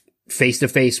he is face to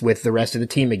face with the rest of the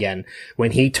team again.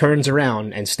 When he turns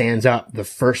around and stands up, the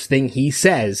first thing he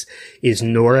says is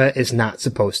Nora is not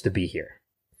supposed to be here.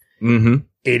 Mm-hmm.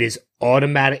 It is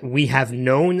automatic. We have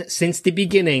known since the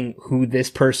beginning who this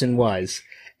person was.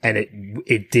 And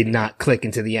it did not click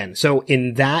into the end. So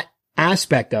in that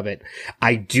aspect of it,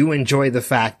 I do enjoy the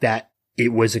fact that it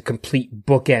was a complete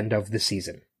bookend of the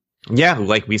season. Yeah,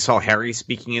 like we saw Harry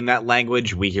speaking in that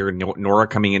language. We hear Nora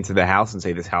coming into the house and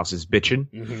say this house is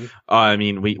bitchin'. Mm-hmm. I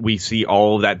mean, we see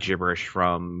all of that gibberish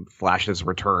from Flash's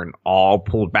return all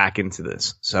pulled back into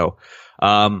this. So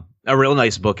a real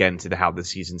nice bookend to how the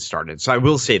season started. So I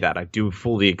will say that. I do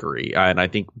fully agree. And I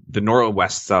think the Nora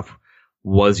West stuff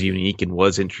was unique and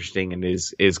was interesting and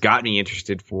is got me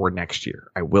interested for next year.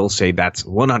 I will say that's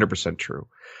 100% true.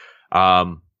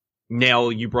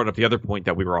 Nail, you brought up the other point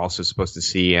that we were also supposed to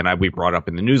see, and we brought up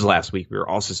in the news last week. We were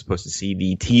also supposed to see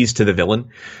the tease to the villain.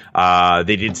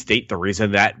 They did state the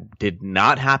reason that did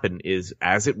not happen is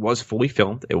as it was fully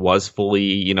filmed, it was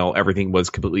fully, everything was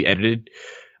completely edited.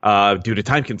 Due to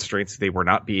time constraints, they were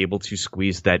not be able to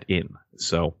squeeze that in.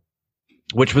 So,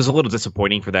 which was a little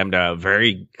disappointing for them to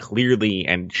very clearly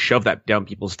and shove that down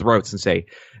people's throats and say,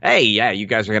 hey, yeah, you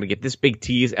guys are going to get this big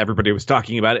tease. Everybody was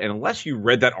talking about it. And unless you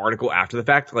read that article after the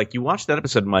fact, like you watched that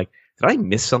episode and I'm like, did I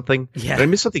miss something? Yeah. Did I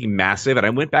miss something massive? And I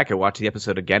went back and watched the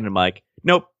episode again and I'm like,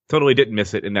 nope, totally didn't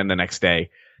miss it. And then the next day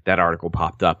that article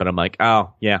popped up and I'm like,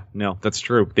 oh yeah, no, that's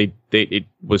true. It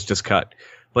was just cut.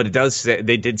 But it does say,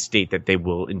 they did state that they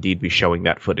will indeed be showing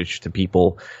that footage to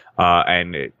people.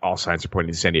 And all signs are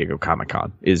pointing to San Diego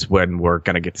Comic-Con is when we're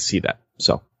going to get to see that.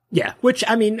 So, yeah, which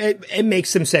I mean, it makes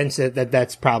some sense that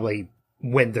that's probably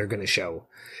when they're going to show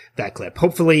that clip.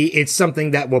 Hopefully it's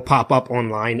something that will pop up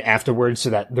online afterwards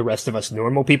so that the rest of us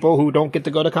normal people who don't get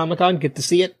to go to Comic-Con get to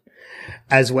see it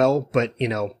as well. But,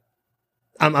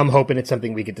 I'm hoping it's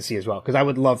something we get to see as well because I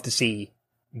would love to see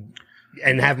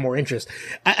and have more interest.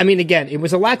 I mean, again, it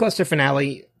was a lackluster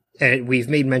finale. And we've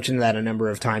made mention of that a number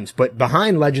of times, but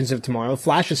behind Legends of Tomorrow,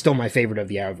 Flash is still my favorite of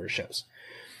the Arrowverse shows.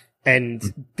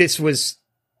 And this was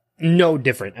no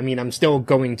different. I mean, I still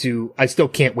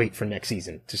can't wait for next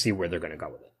season to see where they're going to go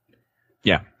with it.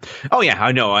 Yeah. Oh yeah,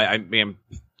 I know. I am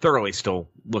thoroughly still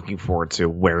looking forward to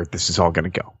where this is all going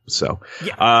to go. So,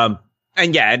 yeah.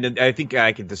 And I think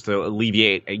I can just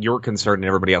alleviate your concern and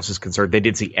everybody else's concern. They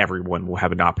did see everyone will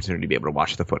have an opportunity to be able to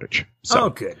watch the footage. So. Oh,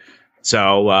 good.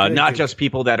 So, not just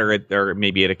people that are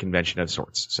maybe at a convention of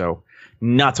sorts. So,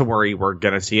 not to worry, we're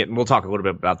going to see it. And we'll talk a little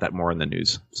bit about that more in the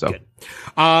news. So, good.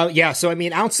 Yeah. So, I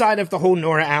mean, outside of the whole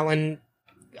Nora Allen,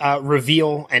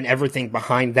 reveal and everything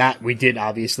behind that, we did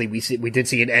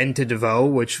see an end to DeVoe,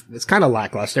 which was kind of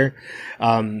lackluster.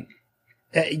 And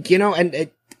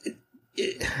it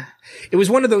was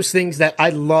one of those things that I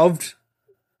loved.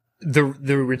 The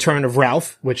return of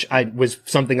Ralph, which was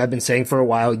something I've been saying for a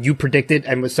while. You predicted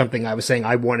and was something I was saying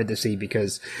I wanted to see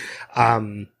because,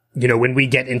 when we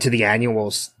get into the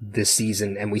annuals this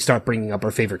season and we start bringing up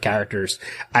our favorite characters,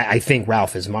 I think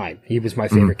Ralph is mine. He was my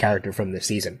favorite character from this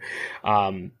season.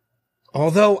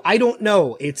 Although I don't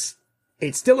know, it's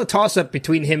still a toss up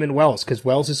between him and Wells because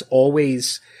Wells is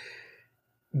always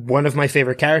one of my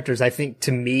favorite characters. I think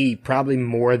to me, probably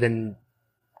more than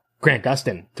Grant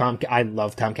Gustin. I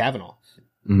love Tom Cavanaugh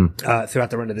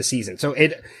throughout the run of the season. So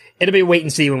it'll be a wait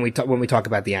and see when we talk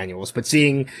about the annuals. But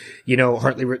seeing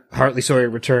Hartley Sawyer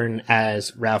return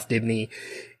as Ralph Dibny,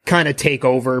 kind of take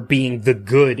over being the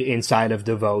good inside of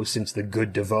DeVoe since the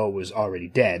good DeVoe was already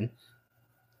dead,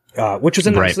 which was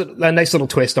a nice little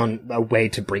twist on a way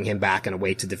to bring him back and a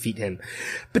way to defeat him.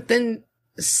 But then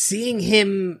seeing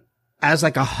him as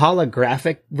like a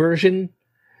holographic version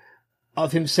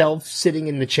of himself sitting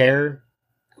in the chair.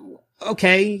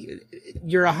 Okay,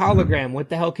 you're a hologram. What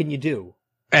the hell can you do?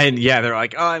 And yeah, they're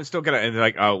like, oh, I'm still gonna, and they're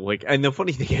like, oh, like, and the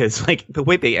funny thing is, like, the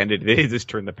way they ended, they just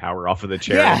turned the power off of the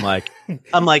chair. Yeah.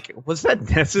 I'm like, was that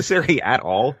necessary at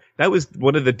all? That was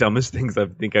one of the dumbest things I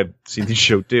think I've seen the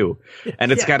show do.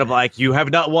 And it's kind of like, you have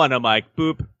not won. I'm like,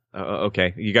 boop.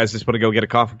 Okay, you guys just want to go get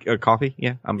a coffee?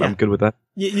 Yeah, I'm good with that.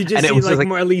 You just see like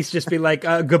more at least just be like,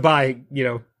 goodbye,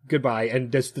 goodbye,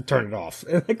 and just to turn it off.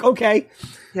 Like, okay.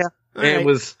 Yeah. It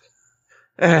was,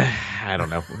 I don't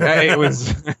know. It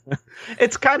was,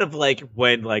 it's kind of like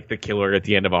when like the killer at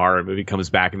the end of a horror movie comes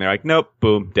back and they're like, nope,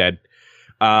 boom, dead.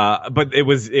 But it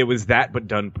was that, but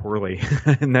done poorly.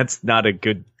 And that's not a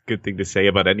good thing to say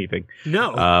about anything.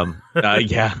 No.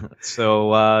 Yeah.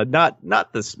 So,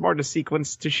 not the smartest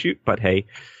sequence to shoot, but hey,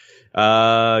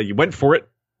 you went for it.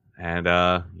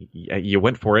 And you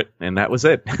went for it, and that was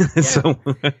it.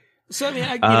 Yeah. So I mean,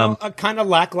 a kind of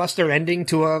lackluster ending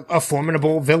to a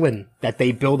formidable villain that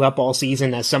they build up all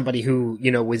season as somebody who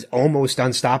was almost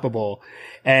unstoppable,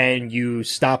 and you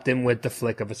stopped him with the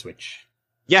flick of a switch.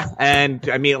 Yeah, and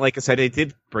I mean, like I said, it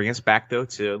did bring us back though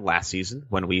to last season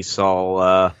when we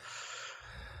saw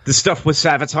the stuff with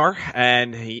Savitar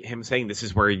and him saying this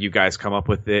is where you guys come up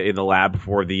with in the lab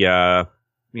for the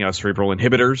cerebral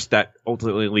inhibitors that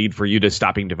ultimately lead for you to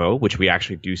stopping DeVoe, which we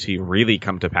actually do see really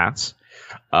come to pass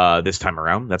this time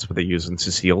around. That's what they use in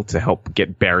Cecile to help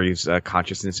get Barry's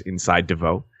consciousness inside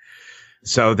DeVoe.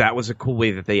 So that was a cool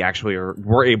way that they actually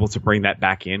were able to bring that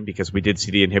back in because we did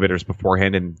see the inhibitors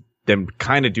beforehand and them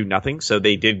kind of do nothing. So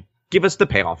they did give us the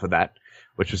payoff of that,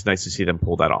 which was nice to see them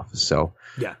pull that off. So,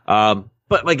 yeah.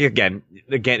 But like, again,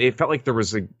 it felt like there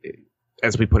was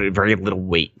as we put it, very little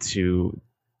weight to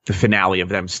the finale of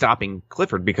them stopping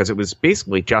Clifford because it was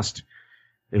basically just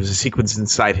It was a sequence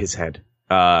inside his head.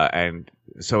 And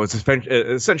so it's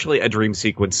essentially a dream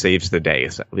sequence saves the day.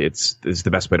 It's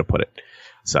the best way to put it.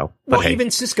 So, well, hey. even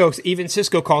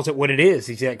Cisco calls it what it is.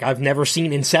 He's like, I've never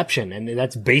seen Inception, and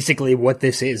that's basically what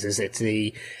this is. It's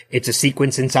a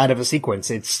sequence inside of a sequence.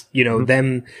 It's,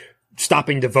 them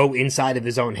stopping DeVoe inside of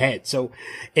his own head. So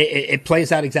it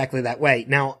plays out exactly that way.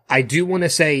 Now, I do want to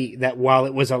say that while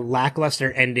it was a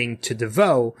lackluster ending to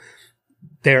DeVoe,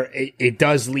 it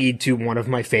does lead to one of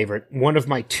my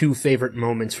two favorite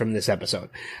moments from this episode.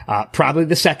 Probably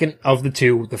the second of the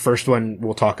two. The first one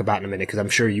we'll talk about in a minute, because I'm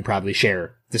sure you probably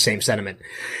share the same sentiment.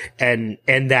 And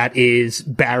that is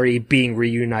Barry being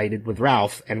reunited with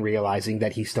Ralph and realizing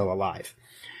that he's still alive.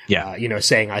 Yeah.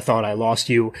 Saying, I thought I lost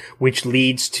you, which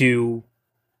leads to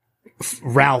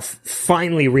Ralph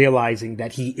finally realizing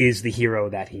that he is the hero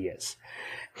that he is.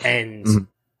 And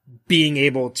being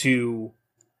able to,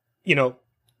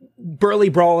 Burly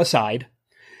Brawl aside,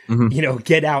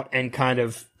 get out and kind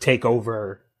of take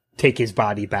his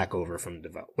body back over from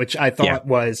DeVoe, which I thought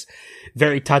was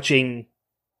very touching.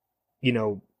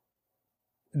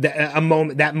 That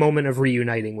moment of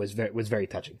reuniting was very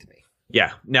touching to me.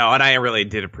 Yeah, no, and I really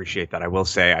did appreciate that. I will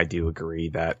say I do agree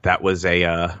that was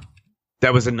a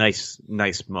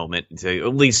nice moment to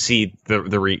at least see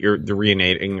the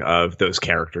reuniting of those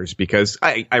characters, because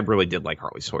I really did like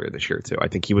Harley Sawyer this year too. I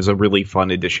think he was a really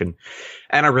fun addition,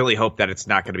 and I really hope that it's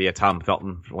not going to be a Tom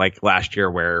Felton like last year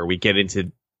where we get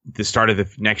into the start of the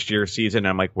next year's season and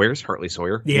I'm like, where's Harley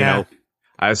Sawyer? Yeah.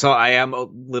 So I am a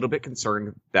little bit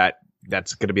concerned that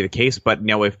that's going to be the case, but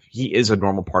if he is a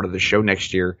normal part of the show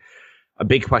next year, a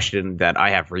big question that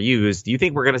I have for you is, do you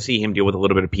think we're going to see him deal with a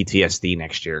little bit of PTSD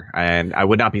next year? And I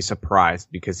would not be surprised,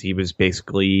 because he was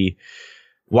basically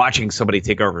watching somebody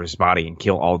take over his body and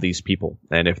kill all these people,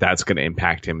 and if that's going to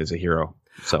impact him as a hero.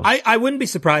 So I wouldn't be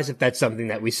surprised if that's something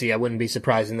that we see. I wouldn't be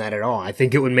surprised in that at all. I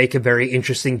think it would make a very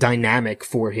interesting dynamic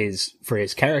for his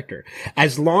character,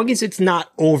 as long as it's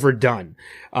not overdone.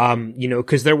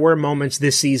 Cause there were moments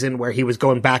this season where he was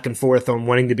going back and forth on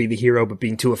wanting to be the hero, but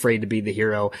being too afraid to be the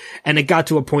hero. And it got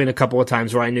to a point a couple of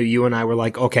times where I knew you and I were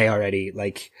like, okay, already,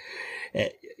 like,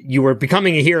 you were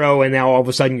becoming a hero and now all of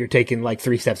a sudden you're taking like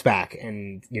 3 steps back,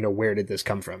 and, where did this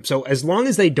come from? So as long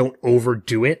as they don't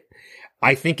overdo it,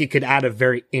 I think it could add a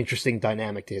very interesting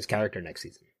dynamic to his character next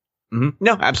season. Mm-hmm.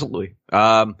 No, absolutely.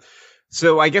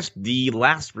 So I guess the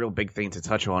last real big thing to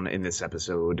touch on in this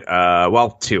episode,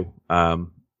 two.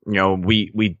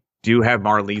 We do have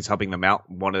Marlize helping them out.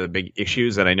 One of the big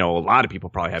issues that I know a lot of people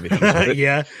probably have issues with it.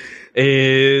 Yeah.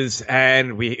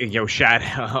 And we, Shad,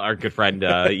 our good friend,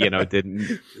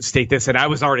 didn't state this, and I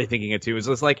was already thinking it too. It was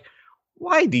just like,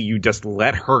 why do you just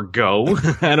let her go?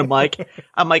 And I'm like,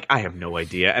 I have no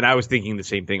idea. And I was thinking the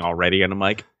same thing already. And I'm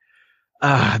like,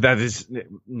 that is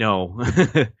no.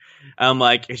 I'm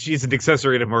like, she's an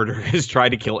accessory to murder, has tried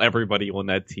to kill everybody on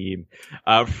that team,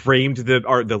 framed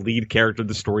the lead character of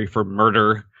the story for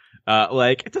murder,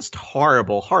 just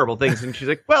horrible, horrible things. And she's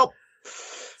like, well,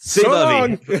 so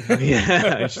long.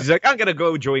 Yeah. She's like, I'm gonna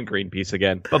go join Greenpeace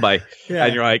again. Bye-bye. Yeah.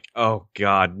 And you're like, oh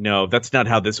God, no, that's not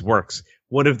how this works.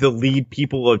 One of the lead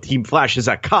people of Team Flash is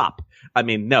a cop. I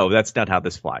mean, no, that's not how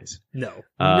this flies. No,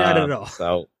 not at all.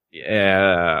 So,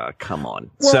 yeah, come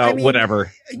on. Well,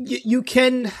 whatever. You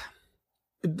can...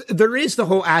 There is the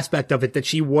whole aspect of it that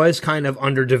she was kind of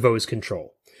under DeVoe's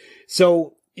control.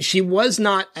 So she was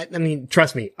not...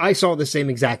 trust me, I saw the same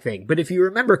exact thing. But if you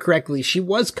remember correctly, she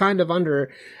was kind of under...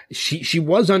 She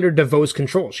was under DeVoe's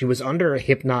control. She was under a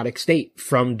hypnotic state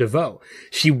from DeVoe.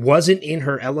 She wasn't in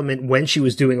her element when she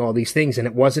was doing all these things, and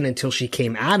it wasn't until she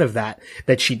came out of that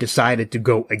she decided to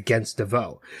go against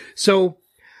DeVoe. So,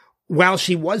 while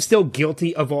she was still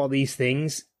guilty of all these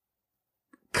things,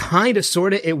 kinda,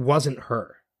 sorta, it wasn't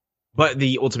her. But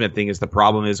the ultimate thing is, the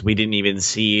problem is we didn't even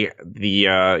see the,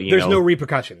 There's no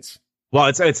repercussions. Well,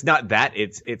 it's not that.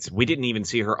 It's we didn't even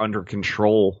see her under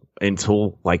control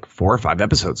until like 4 or 5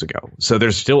 episodes ago. So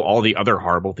there's still all the other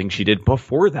horrible things she did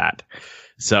before that.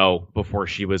 So before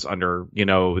she was under,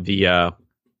 the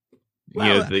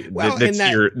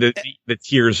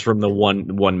tears from the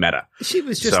one meta. She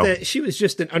was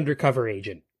just an undercover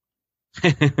agent.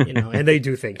 And they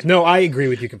do things. No, I agree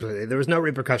with you completely. There was no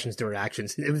repercussions to her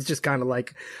actions. It was just kind of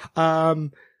like, all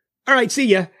right, see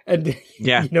ya, and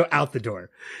out the door.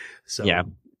 So yeah,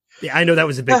 I know that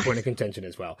was a big point of contention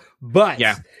as well. But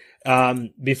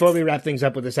before we wrap things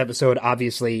up with this episode,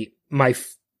 obviously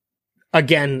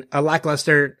again, a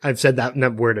lackluster. I've said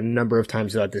that word a number of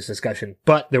times throughout this discussion,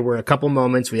 but there were a couple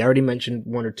moments, we already mentioned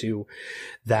 1 or 2,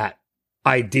 that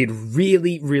I did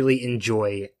really, really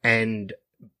enjoy. And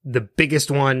the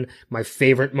biggest one, my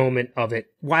favorite moment of it,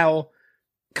 while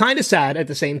kind of sad at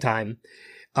the same time,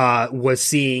 was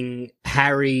seeing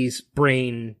Harry's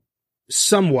brain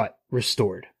somewhat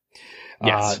restored.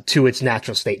 Yes. To its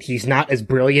natural state. He's not as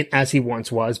brilliant as he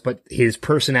once was, but his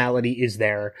personality is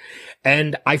there.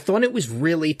 And I thought it was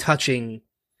really touching.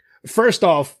 First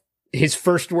off, his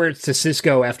first words to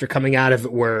Cisco after coming out of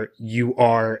it were, "You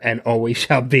are and always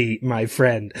shall be my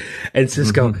friend." And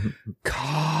Cisco,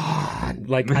 God,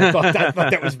 like I thought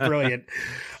that was brilliant.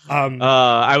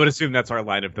 I would assume that's our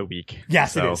line of the week.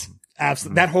 Yes, it is.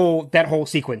 Absolutely. That whole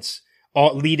sequence,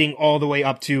 leading all the way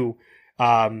up to,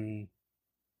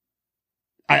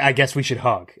 I guess we should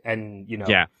hug, and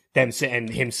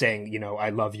him saying, "I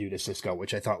love you" to Cisco,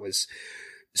 which I thought was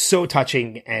so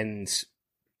touching. And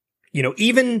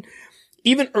even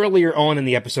earlier on in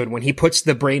the episode, when he puts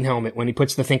the brain helmet, when he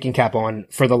puts the thinking cap on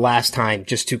for the last time,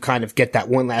 just to kind of get that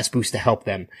one last boost to help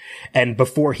them, and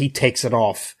before he takes it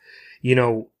off,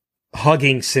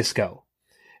 hugging Cisco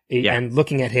and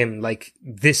looking at him like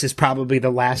this is probably the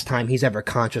last time he's ever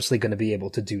consciously going to be able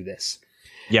to do this.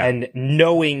 Yeah. And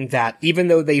knowing that even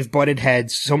though they've butted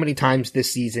heads so many times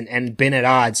this season and been at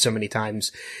odds so many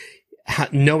times,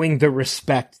 knowing the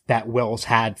respect that Wells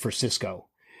had for Cisco.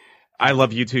 I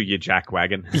love you too, you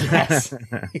jackwagon. Yes.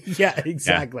 Yeah,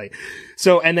 exactly. Yeah.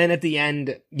 So, and then at the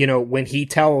end, when he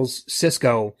tells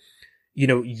Cisco,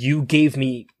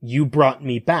 you brought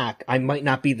me back. I might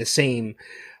not be the same,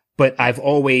 but I've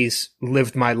always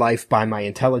lived my life by my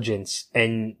intelligence,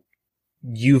 and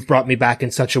you've brought me back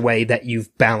in such a way that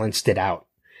you've balanced it out.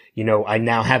 I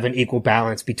now have an equal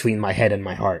balance between my head and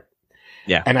my heart.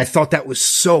 Yeah. And I thought that was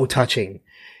so touching,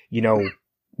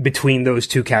 between those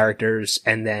two characters,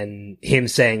 and then him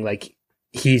saying like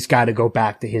he's got to go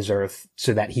back to his Earth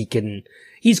so that he's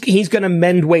going to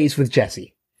mend ways with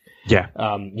Jesse. Yeah.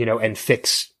 And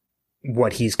fix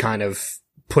what he's kind of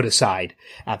put aside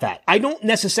at that. I don't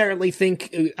necessarily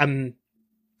think,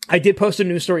 I did post a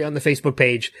news story on the Facebook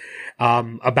page,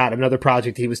 about another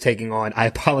project he was taking on. I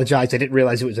apologize. I didn't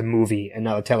realize it was a movie and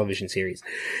not a television series.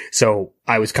 So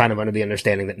I was kind of under the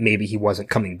understanding that maybe he wasn't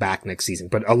coming back next season,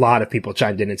 but a lot of people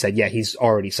chimed in and said, yeah, he's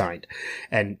already signed.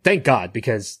 And thank God,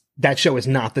 because that show is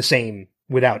not the same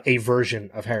without a version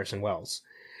of Harrison Wells.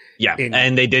 Yeah.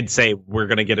 And they did say we're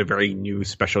going to get a very new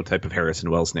special type of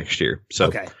Harrison Wells next year. So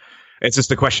okay. It's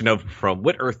just a question of from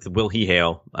what Earth will he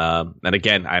hail? And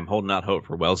again, I'm holding out hope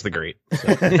for Wells the Great.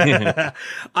 So.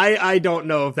 I don't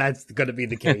know if that's going to be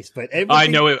the case, but I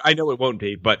know it won't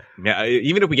be. But yeah,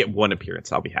 even if we get one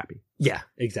appearance, I'll be happy. Yeah,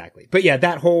 exactly. But yeah,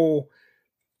 that whole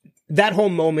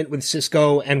moment with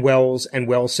Cisco and Wells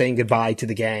saying goodbye to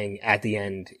the gang at the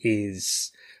end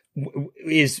is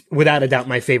without a doubt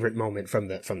my favorite moment from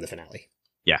the finale.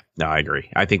 Yeah, no, I agree.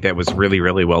 I think that was really,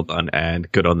 really well done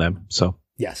and good on them. So.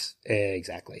 Yes,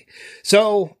 exactly.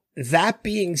 So that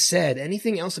being said,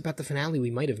 anything else about the finale we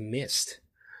might have missed?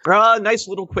 Nice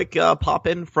little quick pop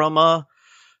in from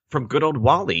good old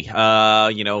Wally.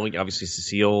 Obviously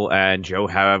Cecile and Joe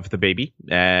have the baby,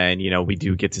 and we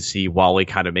do get to see Wally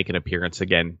kind of make an appearance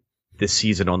again this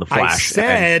season on The Flash. I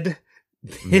said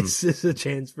this is a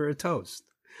chance for a toast.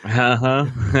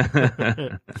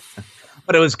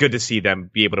 But it was good to see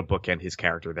them be able to bookend his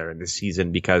character there in this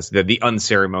season, because the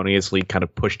unceremoniously kind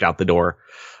of pushed out the door.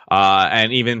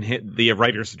 And even the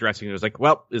writers addressing it was like,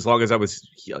 well, as long as I was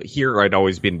here, I'd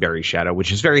always been Barry Shadow,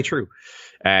 which is very true.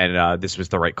 And this was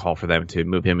the right call for them to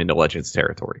move him into Legends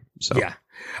territory. So yeah.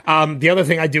 The other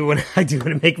thing I do want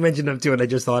to make mention of too, and I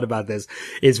just thought about this,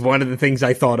 is one of the things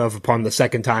I thought of upon the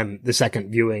second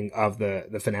viewing of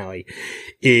the finale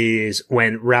is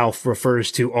when Ralph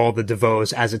refers to all the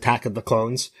DeVoes as Attack of the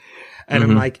Clones. And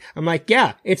I'm like,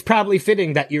 yeah, it's probably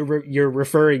fitting that you're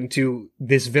referring to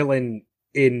this villain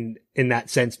in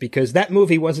that sense, because that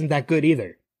movie wasn't that good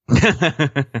either.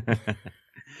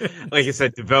 Like I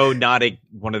said, DeVoe, not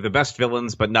one of the best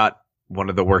villains, but not one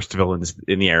of the worst villains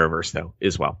in the Arrowverse, though,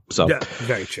 as well. So yeah,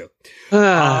 very true.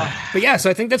 But yeah,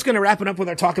 so I think that's going to wrap it up with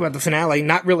our talk about the finale.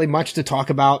 Not really much to talk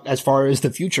about as far as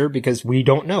the future, because we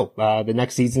don't know. The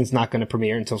next season's not going to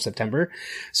premiere until September.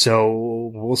 So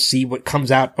we'll see what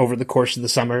comes out over the course of the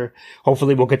summer.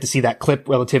 Hopefully we'll get to see that clip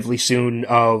relatively soon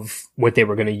of what they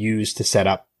were going to use to set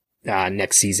up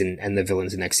next season and the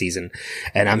villains next season.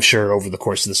 And I'm sure over the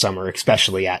course of the summer,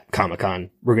 especially at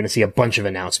Comic-Con, we're going to see a bunch of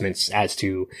announcements as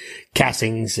to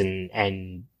castings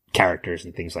and characters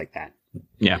and things like that.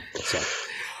 Yeah. So,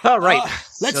 all right.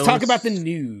 Let's talk about the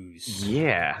news.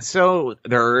 Yeah. So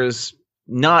there's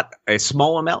not a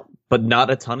small amount, but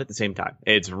not a ton at the same time.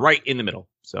 It's right in the middle.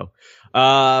 So,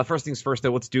 first things first,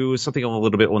 though, let's do something a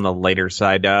little bit on the lighter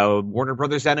side. Warner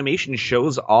Brothers Animation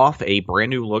shows off a brand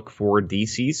new look for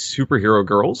DC's Superhero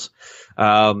Girls.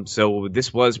 So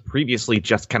this was previously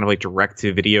just kind of like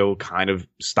direct-to-video kind of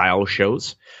style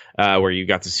shows, where you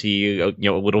got to see, a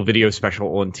little video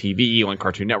special on TV, on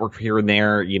Cartoon Network here and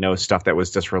there, stuff that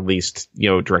was just released,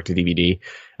 direct-to-DVD,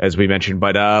 as we mentioned.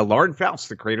 But Lauren Faust,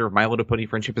 the creator of My Little Pony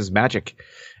Friendship is Magic,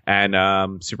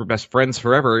 and Super Best Friends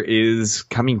Forever is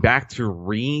coming back to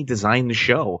redesign the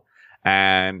show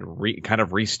and kind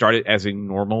of restart it as a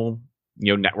normal,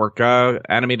 network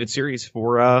animated series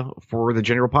for the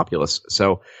general populace.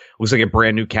 So looks like a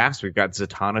brand new cast. We've got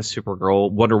Zatanna,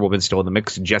 Supergirl, Wonder Woman still in the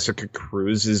mix. Jessica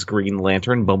Cruz is Green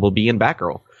Lantern, Bumblebee, and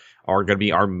Batgirl are going to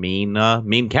be our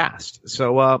main cast.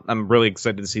 So I'm really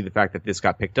excited to see the fact that this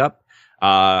got picked up.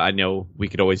 I know we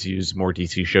could always use more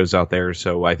DC shows out there,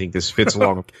 so I think this fits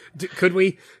along. Could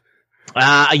we?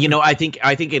 I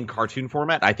think in cartoon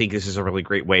format, I think this is a really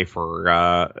great way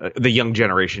for the young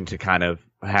generation to kind of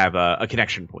have a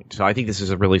connection point. So I think this is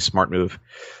a really smart move.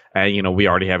 And, we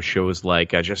already have shows like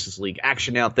Justice League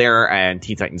Action out there and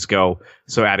Teen Titans Go.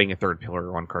 So adding a third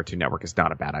pillar on Cartoon Network is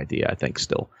not a bad idea, I think,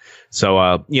 still.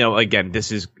 So, again,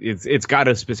 it's got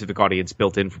a specific audience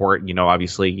built in for it.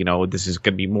 Obviously, this is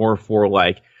going to be more for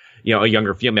like, a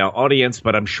younger female audience,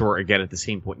 but I'm sure, again, at the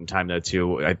same point in time, though,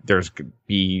 too, there's going to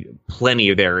be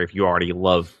plenty there if you already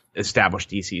love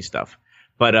established DC stuff.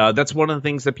 But that's one of the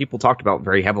things that people talked about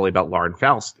very heavily about Lauren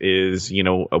Faust is,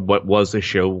 what was a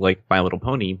show like My Little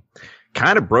Pony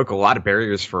kind of broke a lot of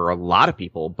barriers for a lot of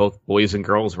people. Both boys and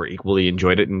girls were equally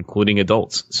enjoyed it, including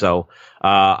adults. So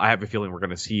I have a feeling we're going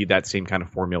to see that same kind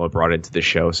of formula brought into the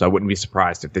show. So I wouldn't be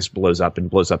surprised if this blows up in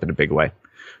a big way.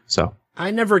 So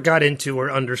I never got into or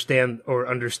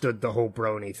understood the whole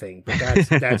brony thing, but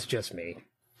that's just me.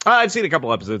 I've seen a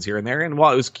couple episodes here and there, and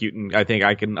while it was cute, and I think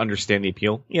I can understand the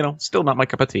appeal, still not my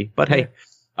cup of tea. But hey,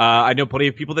 I know plenty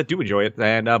of people that do enjoy it,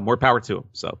 and more power to them.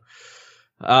 So,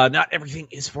 not everything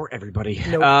is for everybody.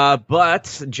 Nope.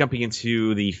 But jumping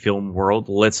into the film world,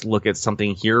 let's look at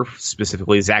something here.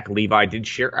 Specifically, Zach Levi did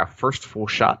share a first full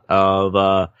shot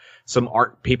of some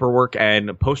art paperwork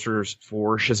and posters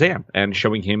for Shazam, and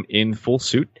showing him in full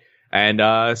suit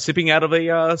and sipping out of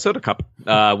a soda cup,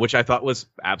 which I thought was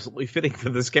absolutely fitting for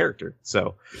this character.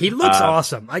 So he looks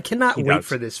awesome. I cannot wait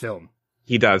for this film.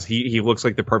 He does. He looks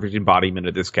like the perfect embodiment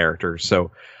of this character.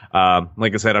 So,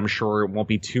 like I said, I'm sure it won't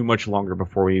be too much longer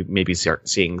before we maybe start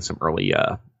seeing some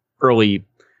early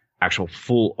actual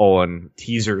full-on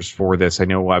teasers for this. I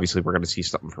know, obviously, we're going to see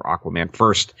something for Aquaman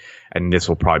first, and this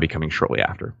will probably be coming shortly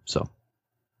after. So,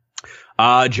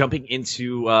 jumping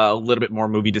into a little bit more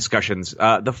movie discussions,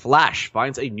 The Flash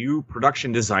finds a new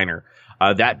production designer,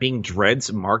 that being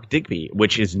Dredd's Mark Digby,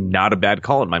 which is not a bad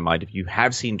call in my mind. If you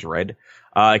have seen Dredd,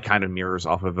 it kind of mirrors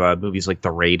off of movies like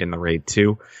The Raid and The Raid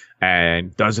 2,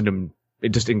 and does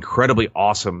just incredibly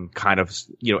awesome kind of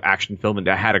action film, and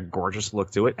that had a gorgeous look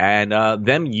to it. And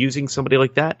them using somebody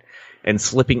like that and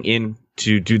slipping in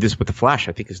to do this with The Flash,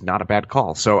 I think is not a bad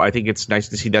call. So I think it's nice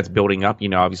to see that's building up.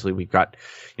 Obviously we've got,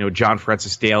 John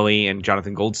Francis Daley and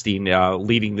Jonathan Goldstein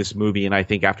leading this movie. And I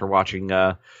think after watching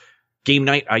Game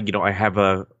Night, I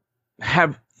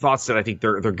have thoughts that I think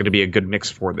they're going to be a good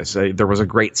mix for this. There was a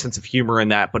great sense of humor in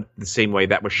that, but the same way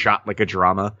that was shot like a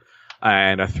drama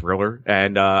and a thriller.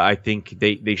 And I think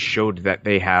they showed that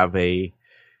they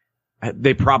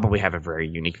probably have a very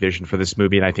unique vision for this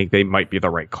movie, and I think they might be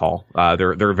the right call.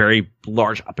 They're very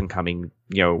large up and coming,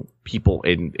 people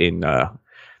in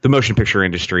the motion picture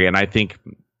industry, and I think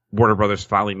Warner Brothers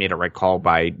finally made a right call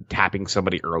by tapping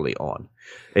somebody early on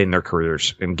in their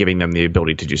careers and giving them the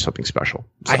ability to do something special.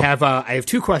 So. I have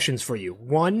two questions for you.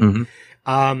 One,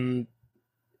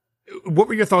 what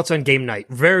were your thoughts on Game Night?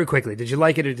 Very quickly, did you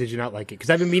like it or did you not like it? Because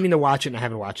I've been meaning to watch it and I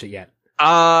haven't watched it yet.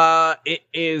 It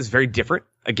is very different.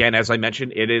 Again, as I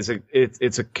mentioned, it's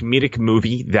a comedic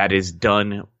movie that is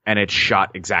done and it's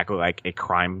shot exactly like a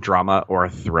crime drama or a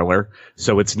thriller.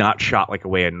 So it's not shot like a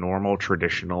way a normal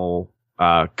traditional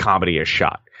comedy is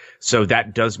shot. So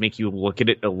that does make you look at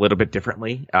it a little bit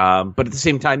differently. But at the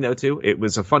same time, though, too, it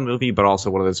was a fun movie, but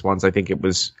also one of those ones I think it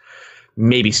was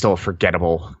maybe still a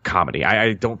forgettable comedy.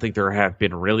 I don't think there have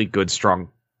been really good, strong,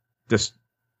 just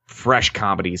fresh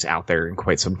comedies out there in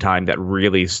quite some time that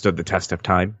really stood the test of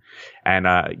time. And,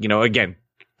 again,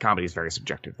 comedy is very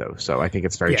subjective, though. So I think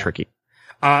it's very tricky.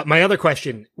 My other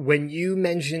question, when you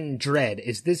mentioned Dredd,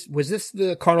 was this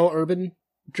the Carl Urban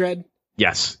Dredd?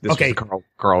 Yes. This was the Carl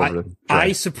Urban Dredd.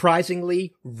 I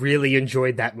surprisingly really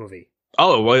enjoyed that movie.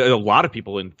 Oh, well, a lot of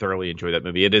people thoroughly enjoy that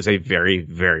movie. It is a very,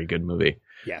 very good movie.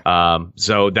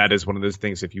 So that is one of those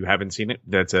things. If you haven't seen it,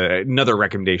 that's another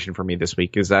recommendation for me this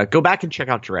week is go back and check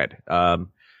out Dread.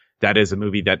 That is a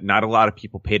movie that not a lot of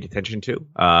people paid attention to,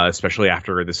 especially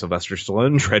after the Sylvester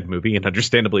Stallone Dread movie, and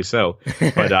understandably so.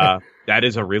 But that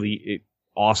is a really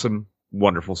awesome,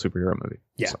 wonderful superhero movie.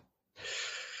 Yeah. So.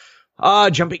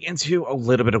 Jumping into a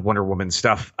little bit of Wonder Woman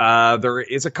stuff. There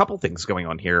is a couple things going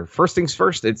on here. First things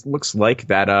first, it looks like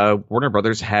that Warner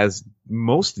Brothers has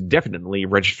most definitely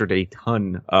registered a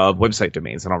ton of website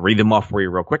domains, and I'll read them off for you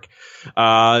real quick.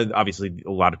 Obviously,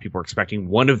 a lot of people are expecting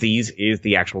one of these is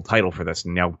the actual title for this.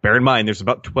 Now, bear in mind, there's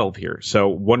about 12 here. So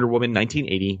Wonder Woman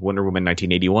 1980, Wonder Woman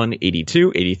 1981,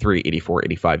 82, 83, 84,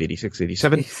 85, 86,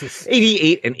 87,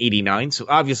 88, and 89. So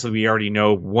obviously, we already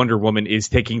know Wonder Woman is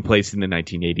taking place in the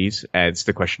 1980s. It's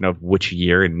the question of which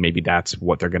year, and maybe that's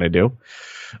what they're going to do.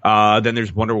 Then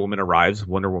there's Wonder Woman Arrives,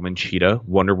 Wonder Woman Cheetah,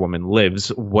 Wonder Woman Lives,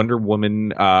 Wonder Woman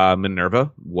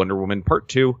Minerva, Wonder Woman Part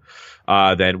 2,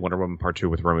 then Wonder Woman Part 2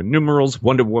 with Roman numerals,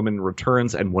 Wonder Woman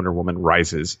Returns, and Wonder Woman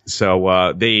Rises.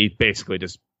 So they basically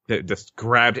just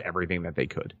grabbed everything that they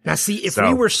could. Now, see, if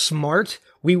we were smart,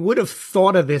 we would have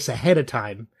thought of this ahead of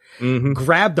time. Mm-hmm.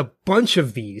 Grabbed a bunch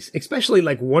of these, especially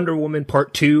like Wonder Woman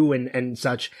Part 2 and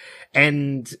such,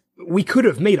 and we could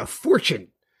have made a fortune.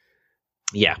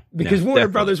 Yeah. Because Warner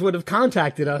Brothers would have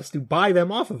contacted us to buy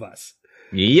them off of us.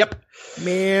 Yep.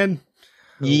 Man.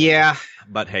 Yeah,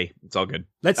 but hey, it's all good.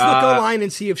 Let's look online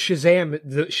and see if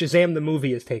Shazam the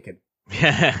movie is taken.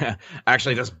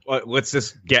 Actually, let's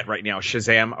just get right now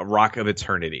Shazam: A Rock of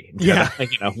Eternity. Yeah,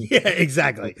 yeah,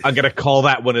 exactly. I'm gonna call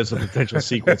that one as a potential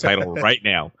sequel title right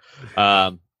now.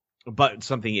 But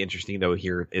something interesting though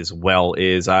here as well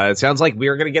is it sounds like we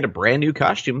are going to get a brand new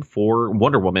costume for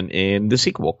Wonder Woman in the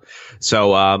sequel.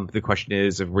 So the question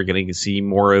is if we're going to see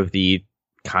more of the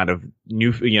kind of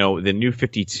new, the new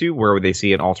 52 where they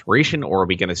see an alteration, or are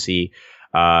we going to see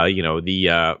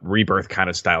the rebirth kind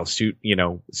of style suit,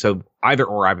 so either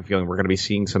or. I have a feeling we're going to be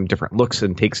seeing some different looks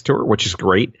and takes to her, which is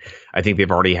great. I think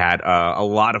they've already had a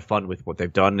lot of fun with what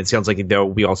they've done. It sounds like, though,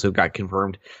 we also got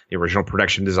confirmed the original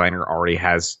production designer already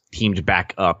has teamed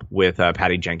back up with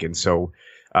Patty Jenkins. So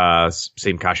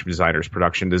same costume designers,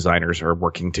 production designers are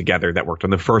working together that worked on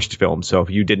the first film. So if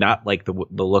you did not like the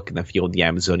look and the feel of the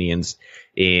Amazonians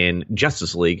in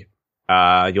Justice League,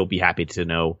 you'll be happy to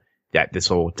know that this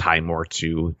will tie more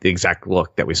to the exact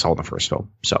look that we saw in the first film.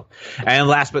 So, and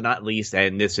last but not least,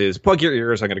 and this is plug your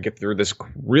ears. I'm going to get through this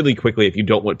really quickly if you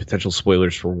don't want potential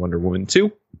spoilers for Wonder Woman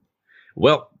 2.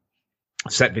 Well,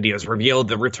 Set Videos revealed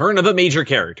the return of a major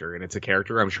character, and it's a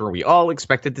character I'm sure we all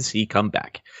expected to see come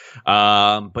back.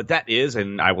 But that is,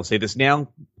 and I will say this now,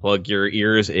 plug your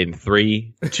ears in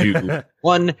 3, 2,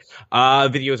 1.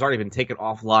 Video has already been taken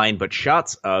offline, but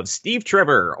shots of Steve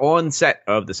Trevor on set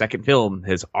of the second film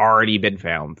has already been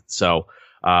found. So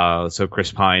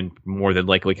Chris Pine more than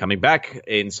likely coming back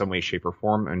in some way, shape, or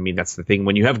form. I mean, that's the thing.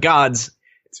 When you have gods,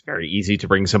 it's very easy to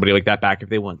bring somebody like that back if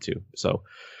they want to. So,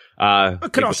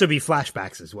 it could also be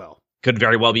flashbacks as well. Could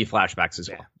very well be flashbacks as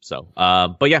well. So,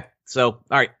 but yeah. So, all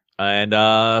right. And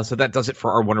so that does it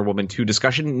for our Wonder Woman 2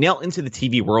 discussion. Now into the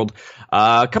TV world.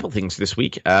 A couple things this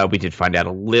week. We did find out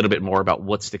a little bit more about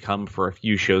what's to come for a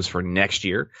few shows for next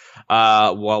year.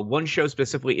 While one show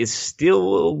specifically is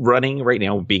still running right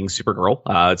now, being Supergirl,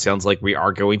 it sounds like we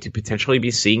are going to potentially be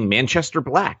seeing Manchester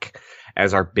Black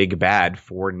as our big bad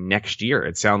for next year.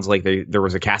 It sounds like there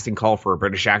was a casting call for a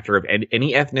British actor of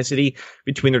any ethnicity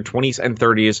between their 20s and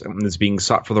 30s and is being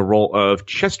sought for the role of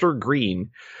Chester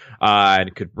Green.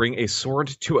 And could bring a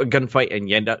sword to a gunfight and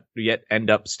yet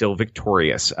end up still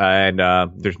victorious. And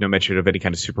there's no mention of any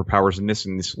kind of superpowers in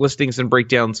these listings and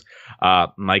breakdowns.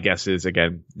 My guess is,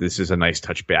 again, this is a nice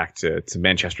touch back to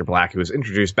Manchester Black, who was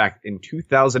introduced back in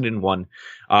 2001.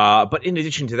 But in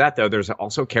addition to that, though, there's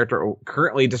also a character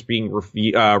currently just being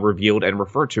revealed and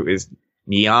referred to as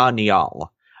Nia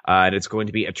Nial. And it's going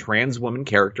to be a trans woman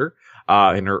character.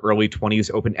 In her early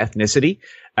 20s, open ethnicity,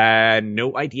 and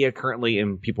no idea currently,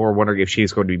 and people are wondering if she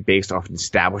is going to be based off an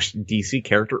established DC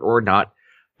character or not,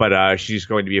 but she's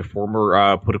going to be a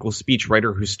former political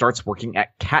speechwriter who starts working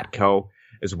at Catco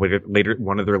as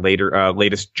one of their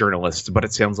latest journalists, but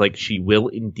it sounds like she will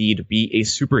indeed be a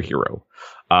superhero.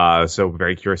 So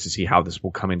very curious to see how this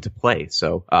will come into play.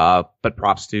 So, but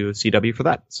props to CW for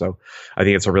that. So I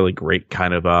think it's a really great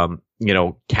kind of,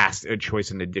 cast choice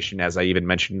and addition, as I even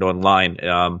mentioned online.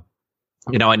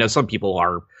 I know some people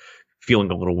are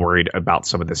feeling a little worried about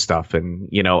some of this stuff. And,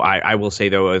 I will say,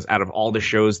 though, as out of all the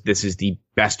shows, this is the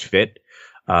best fit.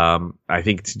 I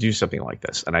think, to do something like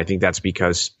this. And I think that's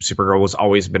because Supergirl was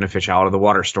always been a fish out of the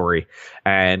water story.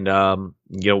 And,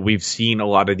 we've seen a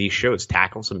lot of these shows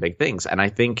tackle some big things. And I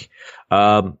think,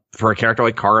 for a character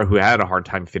like Kara, who had a hard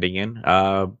time fitting in,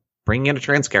 bringing in a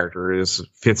trans character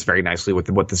fits very nicely with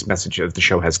what this message of the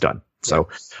show has done. So,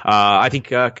 I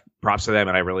think, props to them.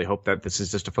 And I really hope that this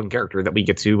is just a fun character that we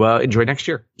get to, enjoy next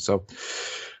year. So,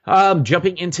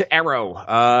 jumping into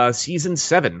Arrow, season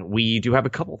 7, we do have a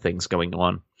couple things going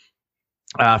on.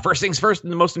 First things first,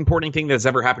 and the most important thing that's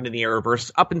ever happened in the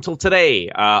Arrowverse up until today,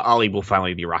 Ollie will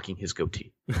finally be rocking his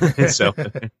goatee. So,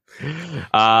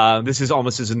 this is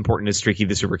almost as important as Streaky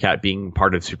the Supercat being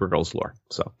part of Supergirl's lore.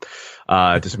 So,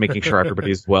 just making sure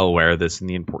everybody is well aware of this and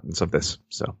the importance of this.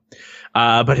 So,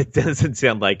 but it doesn't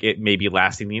sound like it may be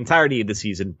lasting the entirety of the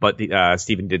season, but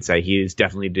Steven did say he is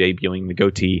definitely debuting the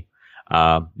goatee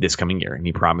this coming year, and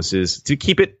he promises to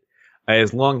keep it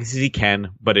as long as he can,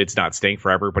 but it's not staying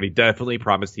forever. But he definitely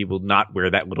promised he will not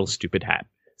wear that little stupid hat.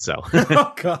 So,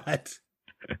 oh God.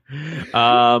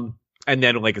 And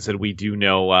then, like I said, we do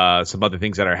know some other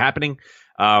things that are happening.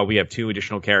 We have 2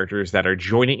 additional characters that are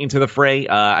joining into the fray.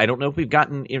 I don't know if we've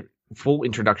gotten full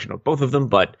introduction of both of them,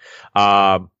 but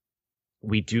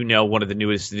we do know one of the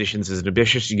newest additions is an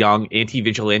ambitious young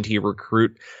anti-vigilante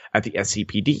recruit at the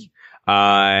SCPD.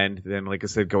 And then, like I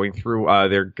said, going through,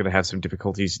 they're going to have some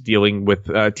difficulties dealing with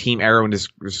Team Arrow and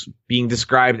being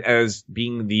described as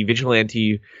being the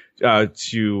vigilante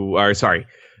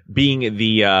being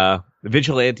the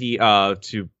vigilante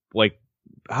to, like,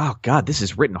 oh God, this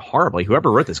is written horribly.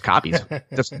 Whoever wrote this copy is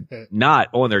just not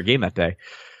on their game that day.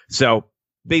 So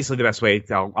basically, the best way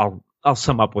I'll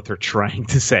sum up what they're trying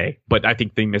to say, but I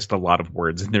think they missed a lot of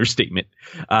words in their statement.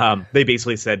 They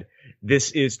basically said,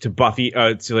 this is to Buffy,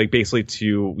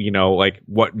 like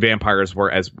what vampires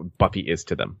were as Buffy is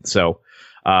to them. So,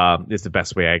 is the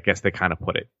best way, I guess, they kind of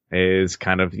put it, is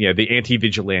kind of, the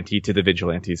anti-vigilante to the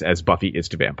vigilantes as Buffy is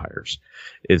to vampires,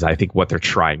 is I think what they're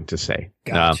trying to say.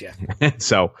 Gotcha.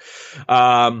 So,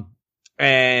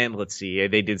 and let's see,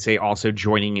 they did say also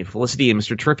joining Felicity and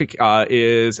Mr. Terrific,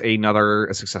 is another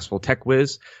successful tech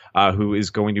whiz, who is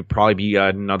going to probably be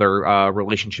another,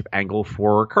 relationship angle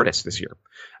for Curtis this year.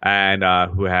 And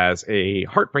who has a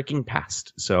heartbreaking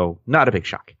past. So not a big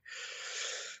shock.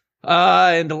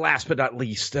 And last but not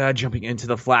least, jumping into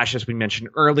the Flash, as we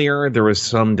mentioned earlier, there was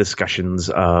some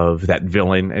discussions of that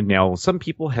villain. And now some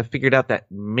people have figured out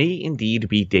that may indeed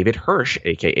be David Hirsch,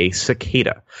 a.k.a.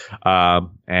 Cicada.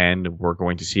 And we're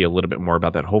going to see a little bit more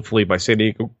about that, hopefully, by San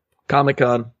Diego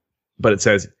Comic-Con. But it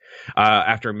says,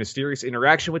 after a mysterious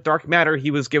interaction with dark matter, he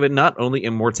was given not only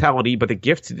immortality, but the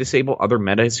gift to disable other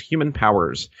metahumans'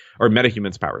 powers.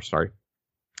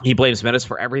 He blames Menace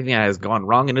for everything that has gone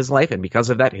wrong in his life, and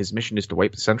because of that, his mission is to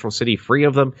wipe the Central City free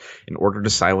of them in order to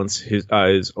silence his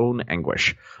own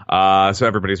anguish. So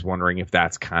everybody's wondering if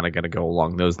that's kind of going to go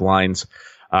along those lines.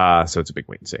 So it's a big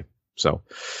wait and see. So,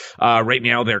 right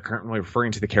now they're currently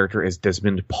referring to the character as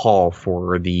Desmond Paul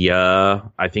for the,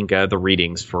 the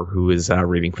readings for who is,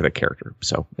 reading for the character.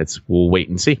 So we'll wait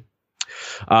and see.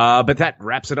 But that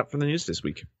wraps it up for the news this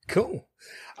week. Cool.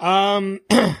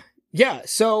 Yeah.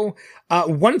 So,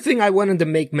 one thing I wanted to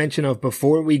make mention of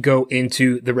before we go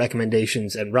into the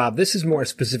recommendations, and Rob, this is more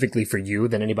specifically for you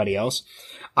than anybody else.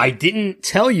 I didn't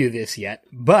tell you this yet,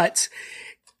 but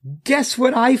guess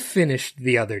what I finished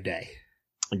the other day?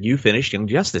 You finished Young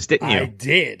Justice, didn't you? I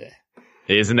did.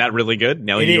 Isn't that really good?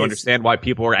 Now you understand why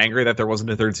people were angry that there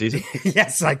wasn't a third season?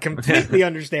 Yes, I completely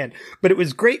understand. But it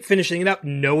was great finishing it up,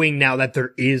 knowing now that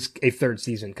there is a third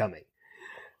season coming.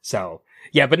 So,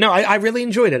 yeah, but no, I really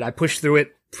enjoyed it. I pushed through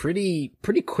it pretty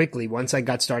quickly once I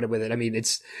got started with it. I mean,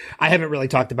 I haven't really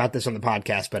talked about this on the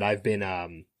podcast, but I've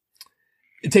been,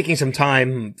 taking some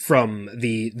time from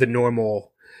the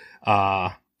normal,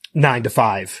 9 to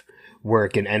 5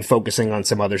 work and focusing on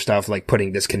some other stuff like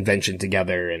putting this convention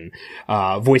together and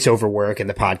voiceover work and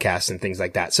the podcast and things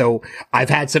like that. So I've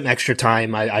had some extra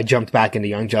time. I jumped back into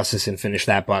Young Justice and finished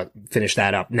that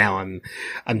up. Now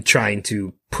I'm trying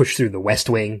to push through the West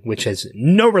Wing, which has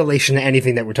no relation to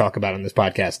anything that we're talking about on this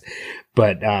podcast,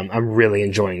 but I'm really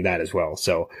enjoying that as well.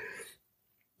 So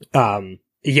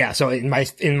yeah, so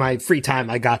in my free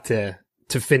time I got to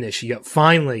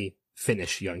finally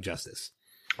finish Young Justice.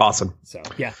 Awesome. So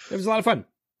yeah, it was a lot of fun.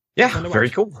 Yeah,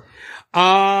 very cool.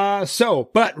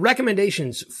 But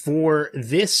recommendations for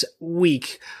this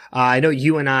week. I know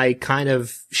you and I kind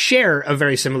of share a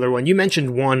very similar one. You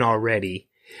mentioned one already,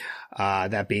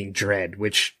 that being Dread,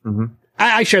 which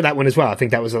I share that one as well. I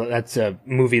think that's a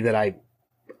movie that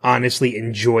honestly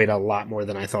enjoyed a lot more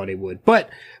than I thought I would. But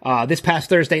this past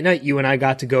Thursday night, you and I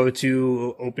got to go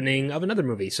to opening of another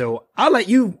movie. So I'll let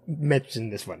you mention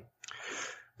this one.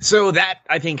 So that,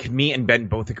 I think me and Ben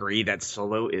both agree that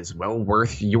Solo is well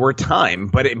worth your time,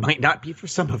 but it might not be for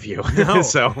some of you. No,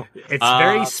 so it's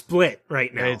very split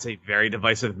right now. It's a very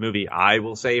divisive movie. I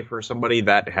will say, for somebody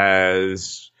that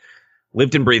has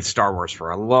lived and breathed Star Wars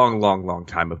for a long, long, long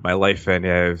time of my life and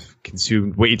have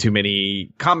consumed way too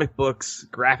many comic books,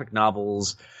 graphic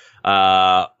novels,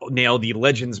 nailed the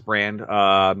Legends brand,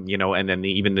 and then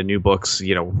even the new books,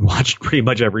 watched pretty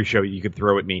much every show you could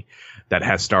throw at me that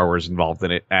has Star Wars involved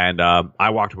in it. And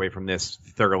I walked away from this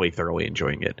thoroughly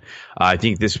enjoying it. I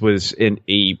think this was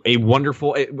a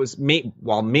wonderful,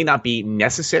 while may not be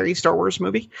necessary Star Wars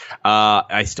movie,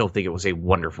 I still think it was a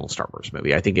wonderful Star Wars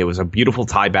movie. I think it was a beautiful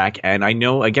tie back. And I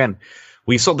know, again,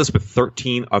 we saw this with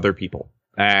 13 other people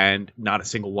and not a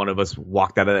single one of us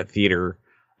walked out of that theater,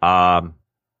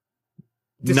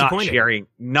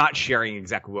 not sharing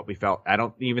exactly what we felt. I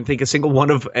don't even think a single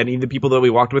one of any of the people that we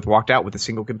walked out with a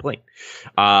single complaint.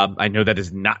 I know that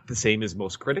is not the same as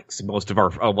most critics, a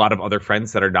lot of other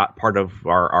friends that are not part of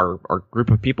our group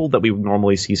of people that we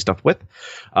normally see stuff with.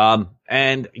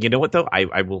 And you know what though?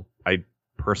 I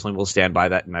personally will stand by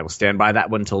that, and I will stand by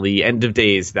that one till the end of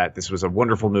days, that this was a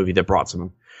wonderful movie that brought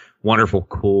some wonderful,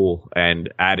 cool,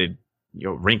 and added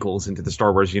wrinkles into the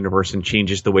Star Wars universe and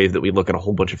changes the way that we look at a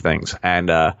whole bunch of things. And,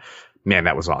 man,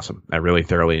 that was awesome. I really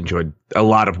thoroughly enjoyed a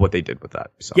lot of what they did with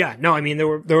that. So. Yeah, no, I mean, there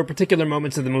were particular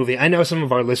moments of the movie. I know some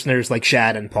of our listeners, like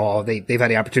Shad and Paul, they've had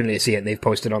the opportunity to see it, and they've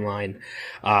posted online,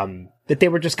 that they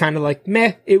were just kind of like,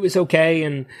 meh, it was okay.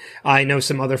 And I know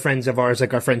some other friends of ours,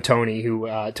 like our friend Tony,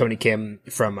 Tony Kim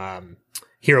from,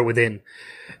 Hero Within,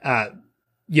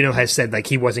 has said like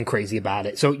he wasn't crazy about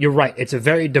it. So you're right. It's a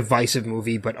very divisive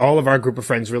movie, but all of our group of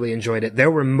friends really enjoyed it.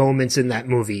 There were moments in that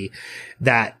movie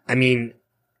that, I mean,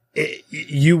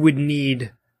 you would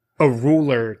need a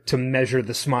ruler to measure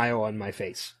the smile on my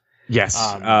face. Yes.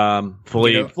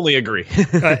 Fully agree.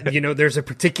 There's a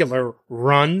particular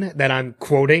run that I'm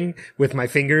quoting with my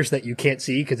fingers that you can't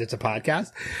see because it's a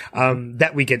podcast,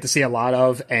 that we get to see a lot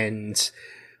of. And,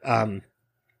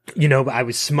 I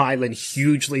was smiling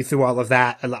hugely through all of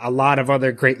that. A lot of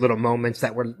other great little moments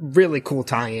that were really cool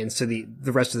tie-ins to the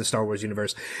rest of the Star Wars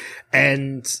universe.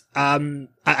 And,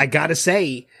 I gotta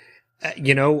say,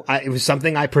 it was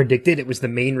something I predicted. It was the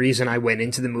main reason I went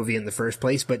into the movie in the first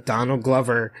place. But Donald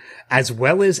Glover, as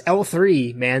well as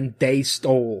L3, man, they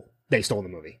stole the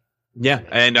movie. Yeah.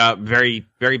 And, very,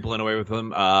 very blown away with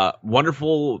them.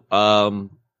 Wonderful,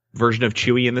 version of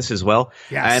Chewie in this as well.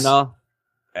 Yes.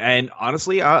 And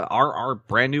honestly, our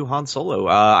brand new Han Solo,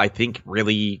 I think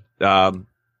really,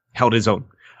 held his own.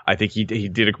 I think he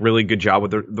did a really good job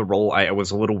with the role. I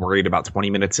was a little worried about 20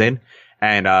 minutes in,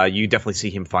 and, you definitely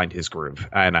see him find his groove.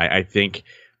 And I think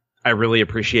I really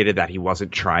appreciated that he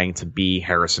wasn't trying to be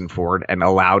Harrison Ford and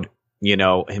allowed,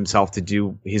 himself to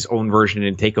do his own version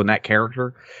and take on that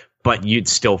character, but you'd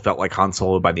still felt like Han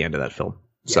Solo by the end of that film.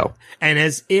 Yeah. So, and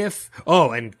as if,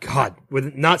 and God,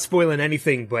 with not spoiling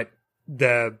anything, but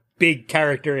the big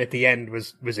character at the end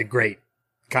was a great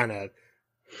kind of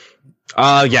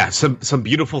some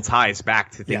beautiful ties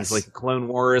back to things like Clone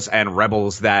Wars and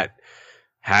Rebels that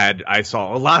I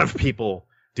saw a lot of people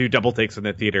do double takes in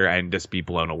the theater and just be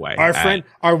blown away.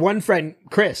 Our one friend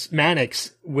Chris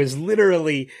Mannix was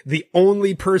literally the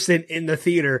only person in the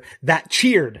theater that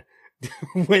cheered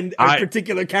when a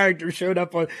particular character showed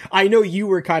up I know you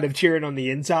were kind of cheering on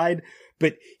the inside,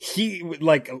 but he was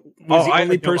the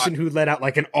only person who let out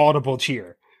like an audible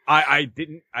cheer. I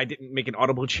didn't make an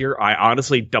audible cheer. I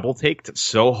honestly double taked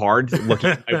so hard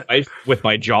looking at my wife with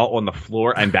my jaw on the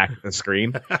floor and back at the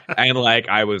screen. And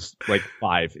I was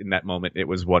 5 in that moment. It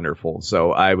was wonderful.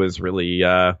 So I was really,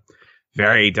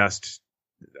 very just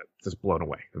blown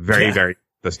away. Very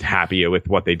just happy with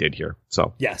what they did here.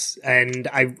 So yes. And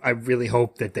I really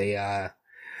hope that they,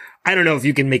 I don't know if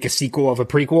you can make a sequel of a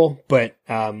prequel, but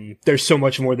there's so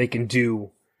much more they can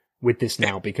do with this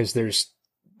now because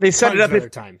they set it up.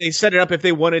 They set it up if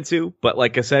they wanted to, but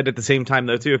like I said, at the same time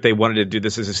though too, if they wanted to do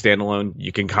this as a standalone,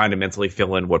 you can kind of mentally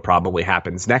fill in what probably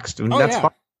happens next, and that's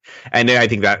fine. And I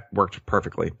think that worked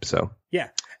perfectly. So yeah.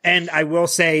 And I will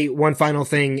say one final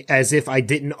thing, as if I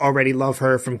didn't already love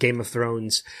her from Game of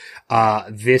Thrones.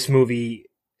 This movie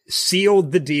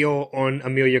sealed the deal on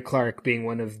Emilia Clarke being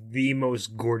one of the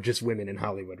most gorgeous women in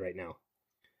Hollywood right now.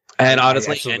 And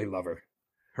honestly, I absolutely love her.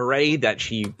 hooray that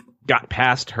she got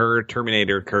past her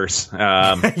Terminator curse.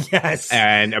 Yes.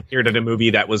 And appeared in a movie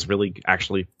that was really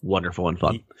actually wonderful and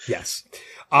fun. Yes.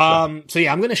 So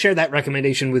yeah, I'm going to share that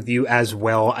recommendation with you as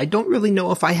well. I don't really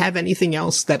know if I have anything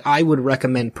else that I would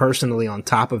recommend personally on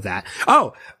top of that.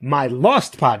 Oh, my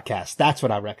Lost podcast. That's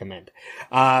what I recommend.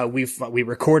 We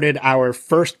recorded our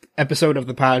first episode of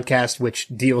the podcast, which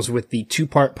deals with the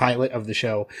 2-part pilot of the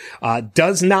show.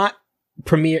 Does not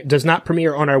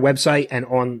premiere on our website and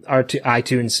on our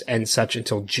iTunes and such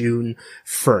until June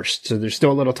 1st. So there's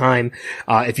still a little time.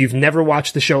 If you've never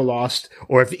watched the show Lost,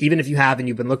 or even if you have and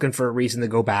you've been looking for a reason to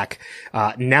go back,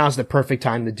 now's the perfect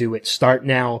time to do it. Start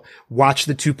now, watch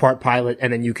the 2-part pilot,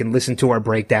 and then you can listen to our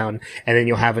breakdown, and then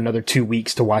you'll have another 2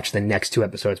 weeks to watch the next 2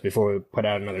 episodes before we put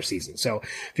out another season. So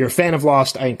if you're a fan of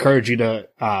Lost, I encourage you to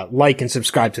like and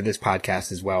subscribe to this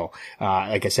podcast as well.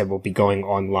 Like I said, we'll be going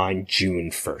online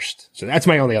June 1st. So that's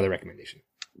my only other recommendation.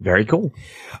 Very cool.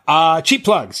 Cheap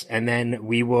plugs, and then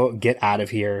we will get out of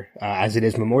here, as it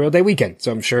is Memorial Day weekend.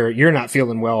 So I'm sure you're not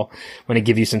feeling well. I'm going to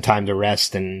give you some time to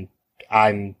rest, and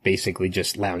I'm basically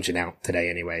just lounging out today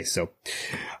anyway. So,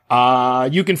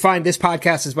 you can find this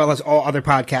podcast as well as all other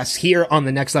podcasts here on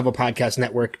the Next Level Podcast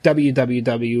Network,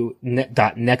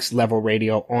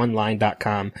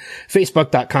 www.nextlevelradioonline.com,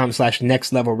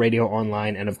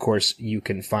 facebook.com/nextlevelradioonline. And of course, you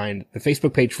can find the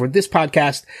Facebook page for this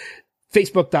podcast,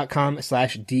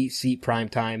 facebook.com/DC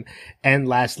Primetime. And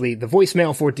lastly, the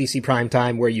voicemail for DC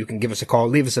Primetime, where you can give us a call,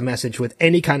 leave us a message with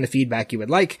any kind of feedback you would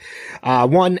like.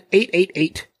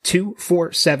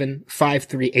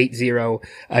 1-888-247-5380.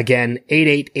 Again,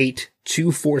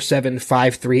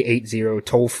 888-247-5380,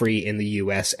 toll free in the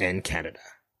US and Canada.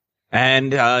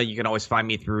 And you can always find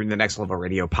me through the Next Level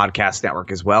Radio Podcast Network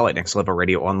as well at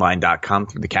nextlevelradioonline.com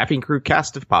through the Caffeine Crew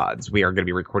cast of pods. We are going to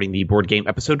be recording the board game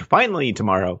episode finally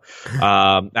tomorrow,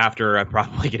 after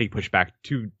probably getting pushed back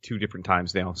two different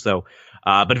times now. So,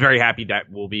 but very happy that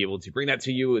we'll be able to bring that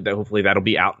to you. That hopefully that'll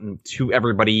be out to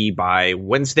everybody by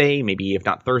Wednesday, maybe if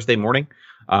not Thursday morning.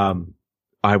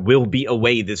 I will be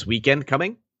away this weekend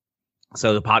coming.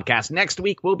 So the podcast next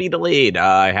week will be delayed.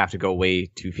 I have to go away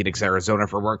to Phoenix, Arizona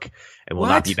for work and will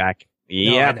not be back.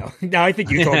 Yeah. No, I know. No, I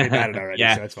think you told me about it already,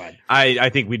 yeah. So it's fine. I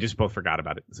think we just both forgot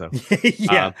about it. So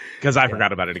yeah. Because I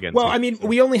forgot about it again. Well, too, I mean,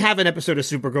 we only have an episode of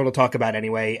Supergirl to talk about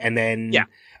anyway, and then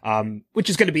which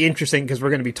is going to be interesting because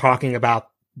we're going to be talking about,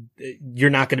 you're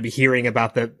not going to be hearing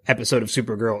about the episode of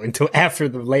Supergirl until after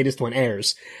the latest one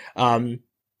airs.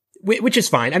 Which is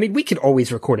fine. I mean, we could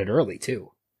always record it early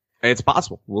too. It's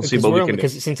possible. We'll see what we can do.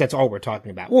 Because since that's all we're talking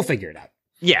about, we'll figure it out.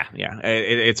 Yeah.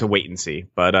 It's a wait and see.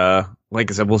 But like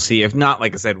I said, we'll see. If not,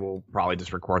 like I said, we'll probably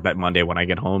just record that Monday when I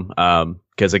get home.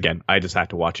 Because again, I just have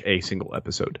to watch a single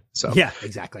episode. So yeah,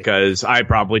 exactly. Because I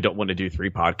probably don't want to do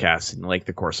 3 podcasts in like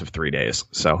the course of 3 days.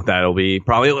 So that'll be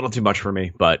probably a little too much for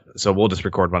me. But so we'll just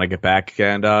record when I get back,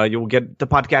 and you'll get the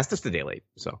podcast just a day late.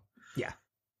 So yeah.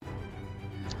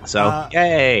 So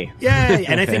yay!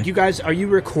 And I think you guys, are you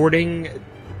recording?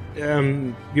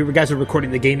 You guys are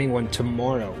recording the gaming one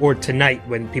tomorrow or tonight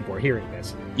when people are hearing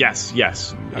this. Yes.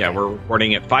 Okay. Yeah, we're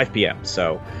recording at 5 p.m.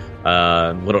 So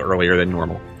a little earlier than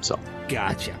normal. So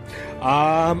gotcha.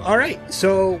 All right.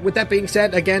 So with that being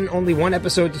said, again, only one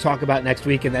episode to talk about next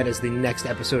week, and that is the next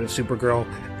episode of Supergirl,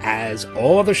 as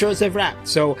all other shows have wrapped.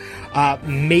 So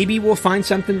maybe we'll find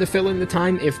something to fill in the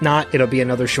time. If not, it'll be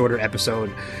another shorter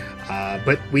episode.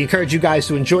 But we encourage you guys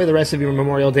to enjoy the rest of your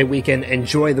Memorial Day weekend,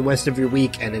 enjoy the rest of your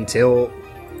week, and until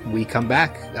we come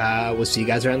back, we'll see you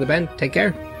guys around the bend. Take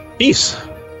care. Peace.